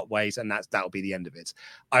we'll part ways, and that'll be the end of it.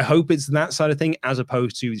 I hope it's that side of thing, as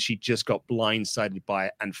opposed to she just got blindsided by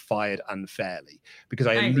it and fired unfairly, because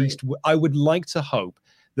I would like to hope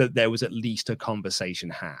that there was at least a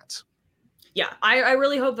conversation had. Yeah, I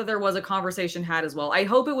really hope that there was a conversation had as well. I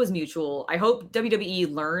hope it was mutual. I hope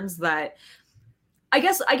WWE learns that. I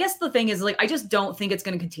guess the thing is, like, I just don't think it's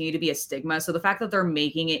going to continue to be a stigma. So the fact that they're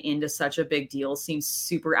making it into such a big deal seems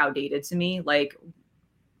super outdated to me. Like,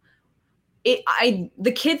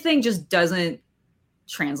 the kid thing just doesn't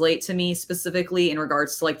translate to me specifically in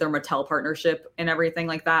regards to like their Mattel partnership and everything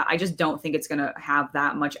like that. I just don't think it's going to have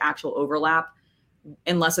that much actual overlap,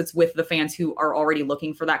 unless it's with the fans who are already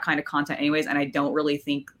looking for that kind of content anyways. And I don't really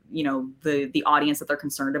think, the audience that they're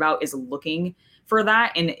concerned about is looking for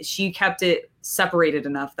that. And she kept it separated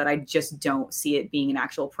enough that I just don't see it being an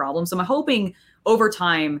actual problem. So I'm hoping over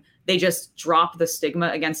time they just drop the stigma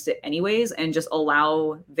against it anyways and just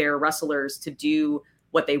allow their wrestlers to do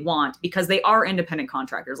what they want, because they are independent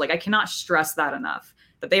contractors. Like, I cannot stress that enough,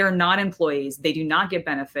 that they are not employees. They do not get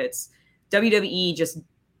benefits. WWE just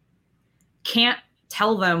can't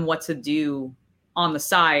tell them what to do on the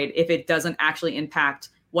side if it doesn't actually impact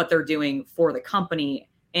what they're doing for the company.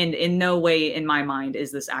 And in no way, in my mind,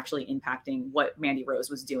 is this actually impacting what Mandy Rose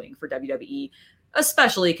was doing for WWE,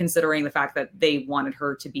 especially considering the fact that they wanted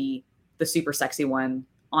her to be the super sexy one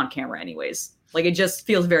on camera anyways. Like, it just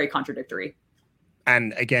feels very contradictory.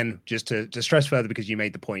 And again, just to stress further, because you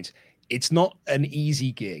made the point, it's not an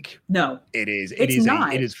easy gig. No, it is. It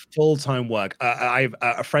is full-time work. I've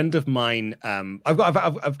a friend of mine. I've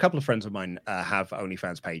a couple of friends of mine have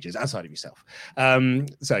OnlyFans pages outside of yourself.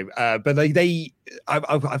 But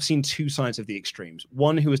I've seen two sides of the extremes.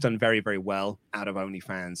 One who has done very, very well out of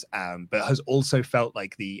OnlyFans, but has also felt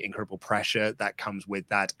like the incredible pressure that comes with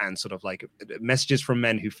that, and sort of like messages from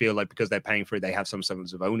men who feel like because they're paying for it, they have some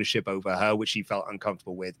semblance of ownership over her, which she felt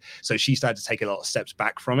uncomfortable with. So she started to take a lot of steps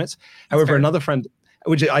back from it. However, another friend,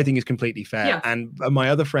 which I think is completely fair, and my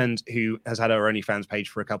other friend who has had her OnlyFans page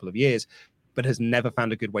for a couple of years, but has never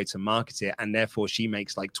found a good way to market it, and therefore she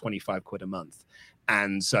makes like 25 quid a month.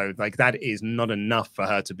 And so like that is not enough for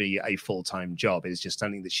her to be a full-time job. It's just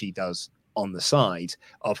something that she does on the side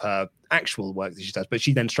of her actual work that she does. But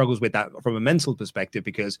she then struggles with that from a mental perspective,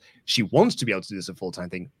 because she wants to be able to do this as a full-time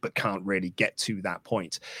thing, but can't really get to that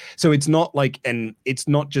point. So it's not like, and it's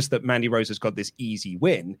not just that Mandy Rose has got this easy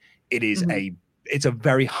win. It is it's a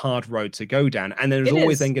very hard road to go down. And there's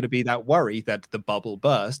always then going to be that worry that the bubble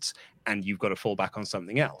bursts and you've got to fall back on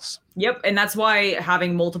something else. Yep. And that's why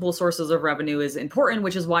having multiple sources of revenue is important,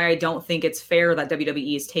 which is why I don't think it's fair that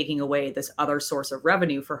WWE is taking away this other source of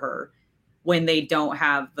revenue for her when they don't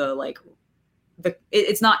have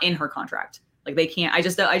it's not in her contract. Like they can't. I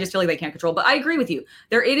just feel like they can't control. But I agree with you.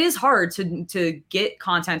 It is hard to get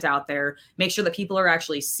content out there, make sure that people are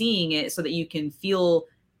actually seeing it, so that you can feel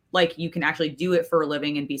like you can actually do it for a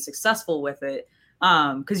living and be successful with it.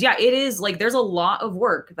 Because yeah, it is like there's a lot of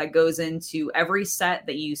work that goes into every set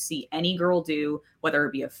that you see any girl do, whether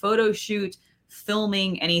it be a photo shoot,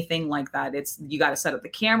 filming, anything like that. You got to set up the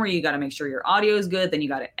camera, you got to make sure your audio is good, then you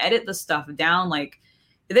got to edit the stuff down. Like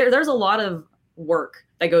there's a lot of work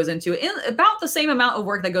that goes into it, about the same amount of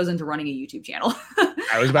work that goes into running a YouTube channel.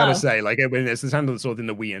 I was about to say, like, it's the kind of sort of thing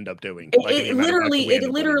that we end up doing. It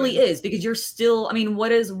literally is, because you're still, I mean,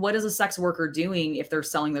 what is a sex worker doing if they're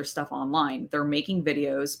selling their stuff online? They're making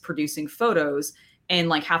videos, producing photos, and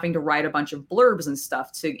like having to write a bunch of blurbs and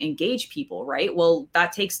stuff to engage people, right? Well,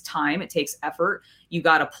 that takes time, it takes effort. You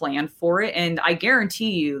got to plan for it. And I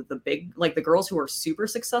guarantee you the girls who are super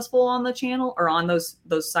successful on the channel or on those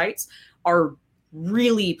sites are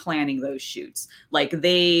really planning those shoots. Like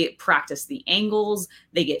they practice the angles,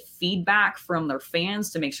 they get feedback from their fans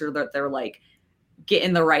to make sure that they're like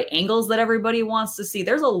getting the right angles that everybody wants to see.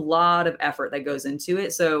 There's a lot of effort that goes into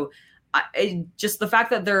it. So just the fact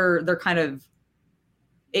that they're kind of,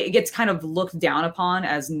 it gets kind of looked down upon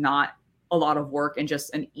as not a lot of work and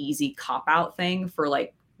just an easy cop-out thing for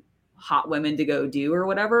like hot women to go do or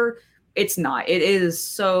whatever. It's not. It is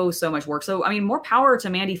so much work. So, I mean, more power to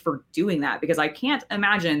Mandy for doing that, because I can't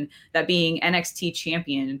imagine that being NXT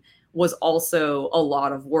champion was also a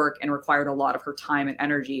lot of work and required a lot of her time and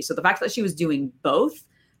energy. So the fact that she was doing both,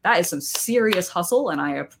 that is some serious hustle, and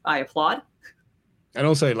I applaud. And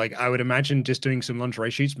also, like, I would imagine just doing some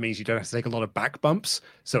lingerie shoots means you don't have to take a lot of back bumps.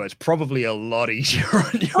 So it's probably a lot easier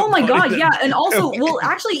on your Oh my God, yeah. And also, well,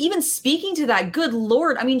 actually, even speaking to that, good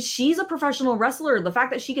Lord, I mean, she's a professional wrestler. The fact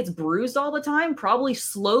that she gets bruised all the time probably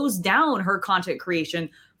slows down her content creation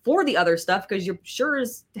for the other stuff, because you sure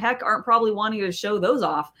as heck aren't probably wanting to show those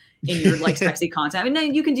off in your like sexy content. I mean,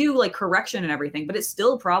 then you can do like correction and everything, but it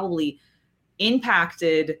still probably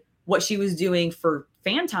impacted what she was doing for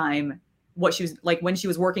fan time, what she was like when she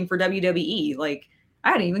was working for WWE. Like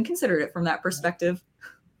I hadn't even considered it from that perspective.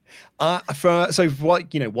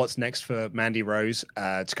 What's next for Mandy Rose,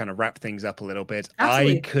 to kind of wrap things up a little bit?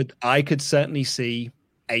 Absolutely. I could certainly see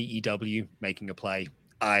AEW making a play.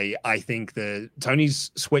 I think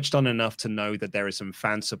Tony's switched on enough to know that there is some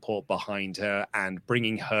fan support behind her, and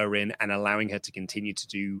bringing her in and allowing her to continue to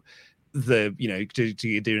do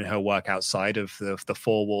doing her work outside of the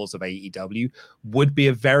four walls of AEW would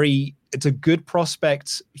be it's a good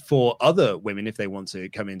prospect for other women if they want to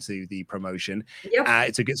come into the promotion. Yep.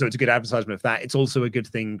 It's a good advertisement of that. It's also a good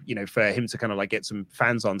thing, for him to kind of like get some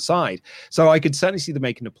fans on side. So I could certainly see them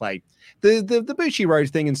making a play. The Bucci Road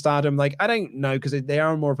thing in Stardom, like, I don't know, because they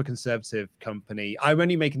are more of a conservative company. I'm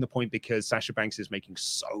only making the point because Sasha Banks is making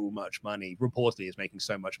so much money, reportedly is making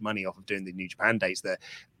so much money off of doing the New Japan dates, that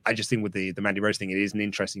I just think with the Mandy Rose thing, it is an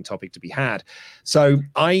interesting topic to be had. So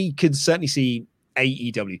I could certainly see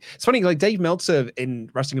AEW. It's funny, like Dave Meltzer in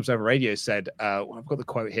Wrestling Observer Radio said, I've got the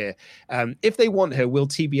quote here, if they want her, will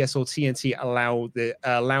TBS or TNT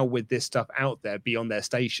allow with this stuff out there beyond their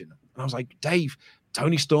station? And I was like, Dave,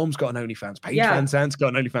 Tony Storm's got an OnlyFans, Paige Van Zandt's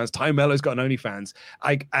got an OnlyFans, Ty Mello's got an OnlyFans.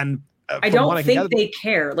 I don't think they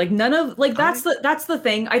care. Like none of that's the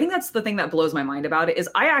thing. I think that's the thing that blows my mind about it, is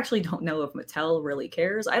I actually don't know if Mattel really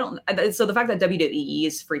cares. So the fact that WWE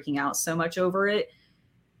is freaking out so much over it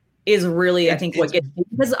is really, I think, what gets me,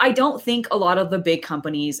 because I don't think a lot of the big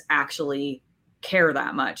companies actually care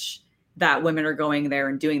that much that women are going there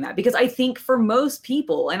and doing that. Because I think for most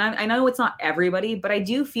people, and I know it's not everybody, but I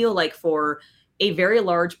do feel like for a very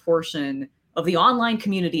large portion of the online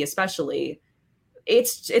community, especially,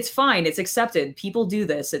 it's fine. It's accepted. People do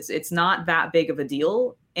this. It's not that big of a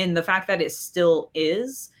deal. And the fact that it still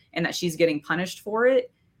is, and that she's getting punished for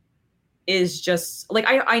it, is just like,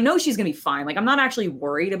 I know she's going to be fine. Like, I'm not actually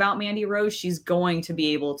worried about Mandy Rose. She's going to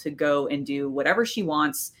be able to go and do whatever she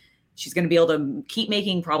wants. She's going to be able to keep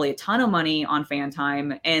making probably a ton of money on fan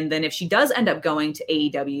time. And then if she does end up going to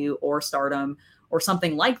AEW or Stardom or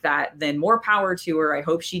something like that, then more power to her. I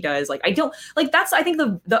hope she does. Like, I think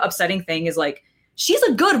the upsetting thing is, like, she's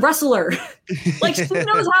a good wrestler. Like, she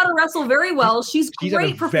knows how to wrestle very well. She's a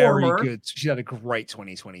great performer. She had a great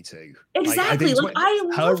 2022. Exactly. I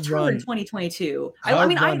loved her in 2022. Her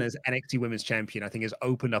run as NXT Women's Champion, I think, has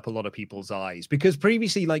opened up a lot of people's eyes, because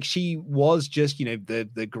previously, like, she was just,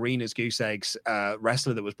 the green as goose eggs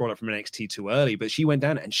wrestler that was brought up from NXT too early, but she went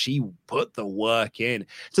down and she put the work in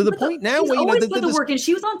to the point now where, put the work in.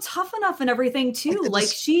 She was on Tough Enough and everything too. Like,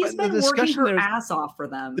 she's been working her ass off for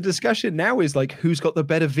them. The discussion now is like, who's got the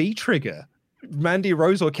better V trigger? Mandy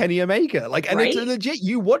Rose or Kenny Omega. Like, and it's legit.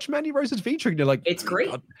 You watch Mandy Rose's V trigger, you're like, it's great.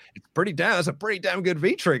 God, it's pretty damn. That's a pretty damn good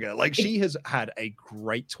V trigger. Like, she has had a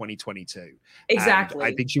great 2022. Exactly.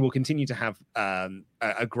 I think she will continue to have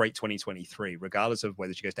a great 2023, regardless of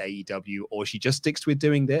whether she goes to AEW or she just sticks with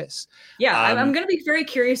doing this. Yeah, I'm going to be very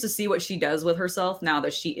curious to see what she does with herself now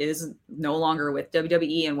that she is no longer with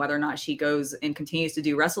WWE, and whether or not she goes and continues to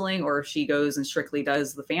do wrestling, or if she goes and strictly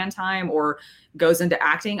does the fan time, or goes into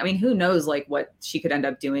acting. I mean, who knows, like, what she could end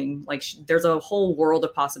up doing. Like, there's a whole world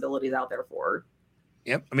of possibilities out there for her.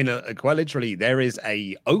 Yep. I mean, quite literally, there is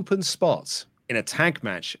a open spot in a tag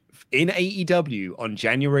match in AEW on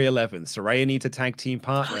January 11th. Saraya needs a tag team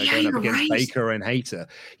partner going up against Baker and Hayter.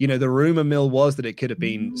 You know, the rumor mill was that it could have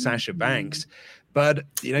been Sasha Banks, but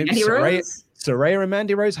you know, Saraya and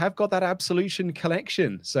Mandy Rose have got that Absolution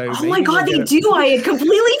collection. So oh my God, they do. I had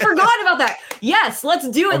completely forgotten about that. Yes, let's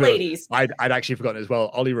do it, ladies. I'd actually forgotten as well.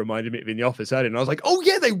 Ollie reminded me of it in the office earlier, and I was like, oh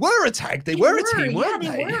yeah, they were a tag. They were a team, weren't they?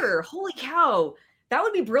 Yeah, they were. Holy cow. That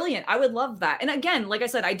would be brilliant. I would love that. And again, like I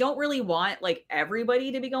said, I don't really want like everybody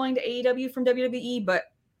to be going to AEW from WWE, but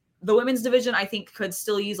the women's division, I think, could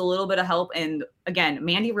still use a little bit of help. And again,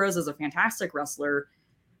 Mandy Rose is a fantastic wrestler.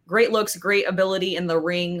 Great looks, great ability in the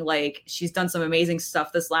ring. Like, she's done some amazing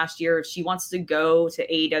stuff this last year. If she wants to go to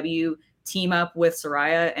AEW, team up with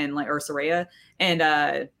Saraya and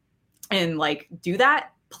like do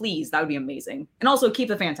that, please, that would be amazing. And also keep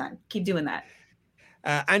the fan time. Keep doing that.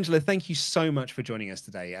 Angela, thank you so much for joining us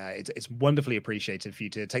today. It's wonderfully appreciated for you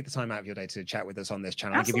to take the time out of your day to chat with us on this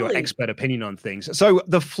channel. Absolutely. And give your expert opinion on things. So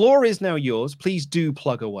the floor is now yours. Please do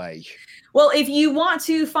plug away. Well, if you want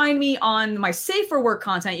to find me on my Safe for Work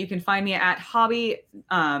content, you can find me at Hobby.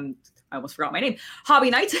 I almost forgot my name, Hobby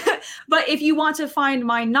Night. But if you want to find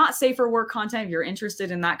my not Safe for Work content, if you're interested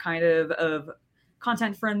in that kind of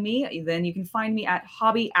content from me, then you can find me at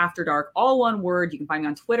Hobby After Dark, all one word. You can find me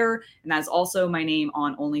on Twitter, and that's also my name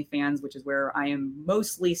on OnlyFans, which is where I am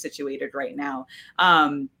mostly situated right now.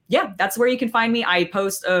 Yeah, that's where you can find me. I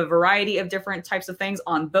post a variety of different types of things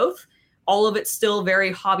on both. All of it's still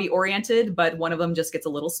very hobby oriented, but one of them just gets a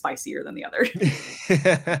little spicier than the other.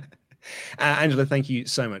 Angela, thank you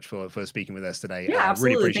so much for speaking with us today. Yeah,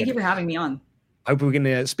 absolutely. Really thank you for having me on. Hope we're going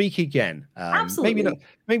to speak again. Absolutely.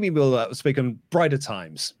 Maybe we'll speak on brighter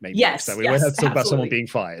times. Maybe. Yes. So we won't have to talk about someone being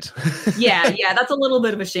fired. yeah. That's a little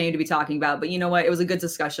bit of a shame to be talking about. But you know what? It was a good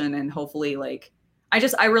discussion. And hopefully, like,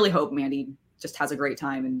 I really hope Mandy just has a great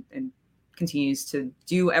time and continues to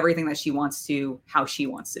do everything that she wants to, how she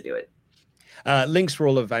wants to do it. Links for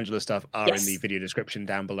all of Angela's stuff are in the video description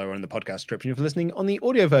down below, or in the podcast description if you're listening on the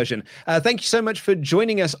audio version. Thank you so much for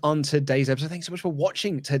joining us on today's episode. Thanks so much for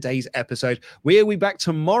watching today's episode. We'll be back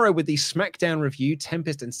tomorrow with the SmackDown review.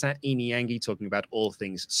 Tempest and Sat Iniangi talking about all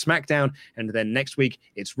things SmackDown. And then next week,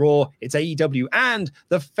 it's Raw, it's AEW, and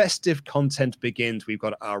the festive content begins. We've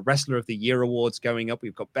got our Wrestler of the Year awards going up.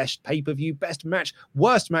 We've got Best Pay-Per-View, Best Match,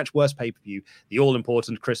 Worst Pay-Per-View, the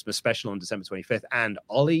all-important Christmas special on December 25th, and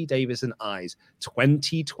Ollie Davis and I's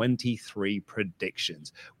 2023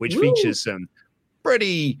 predictions, which features some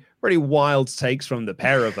pretty wild takes from the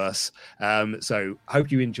pair of us. So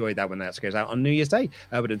hope you enjoyed that when that goes out on New Year's Day.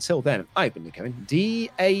 But until then, I've been Nico,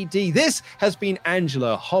 DAD. This has been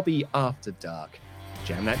Angela, Hobby After Dark.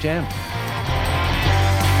 Jam that jam. Jam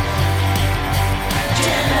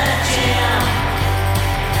that jam.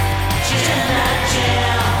 Jam that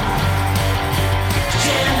jam.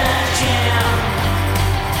 Jam that jam.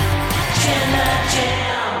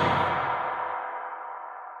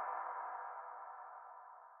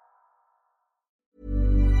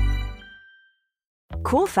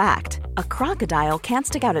 Cool fact, a crocodile can't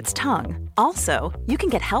stick out its tongue. Also, you can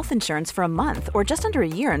get health insurance for a month or just under a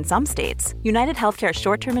year in some states. United Healthcare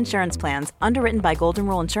short-term insurance plans, underwritten by Golden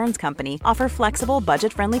Rule Insurance Company, offer flexible,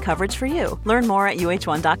 budget-friendly coverage for you. Learn more at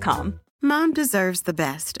uh1.com. Mom deserves the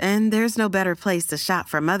best, and there's no better place to shop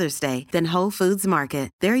for Mother's Day than Whole Foods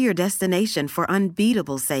Market. They're your destination for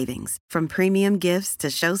unbeatable savings, from premium gifts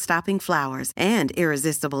to show-stopping flowers and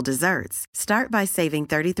irresistible desserts. Start by saving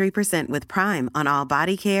 33% with Prime on all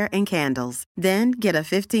body care and candles. Then get a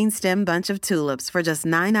 15-stem bunch of tulips for just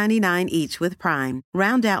 $9.99 each with Prime.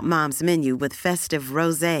 Round out Mom's menu with festive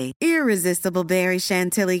rosé, irresistible berry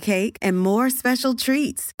chantilly cake, and more special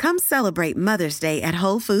treats. Come celebrate Mother's Day at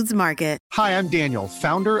Whole Foods Market. Market. Hi, I'm Daniel,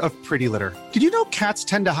 founder of Pretty Litter. Did you know cats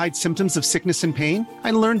tend to hide symptoms of sickness and pain?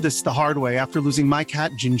 I learned this the hard way after losing my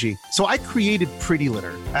cat, Gingy. So I created Pretty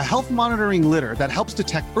Litter, a health monitoring litter that helps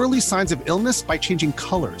detect early signs of illness by changing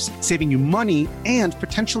colors, saving you money and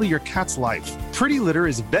potentially your cat's life. Pretty Litter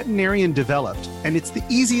is veterinarian developed, and it's the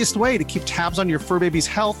easiest way to keep tabs on your fur baby's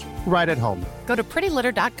health right at home. Go to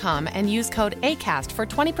prettylitter.com and use code ACAST for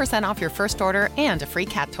 20% off your first order and a free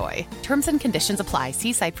cat toy. Terms and conditions apply.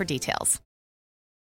 See site for details.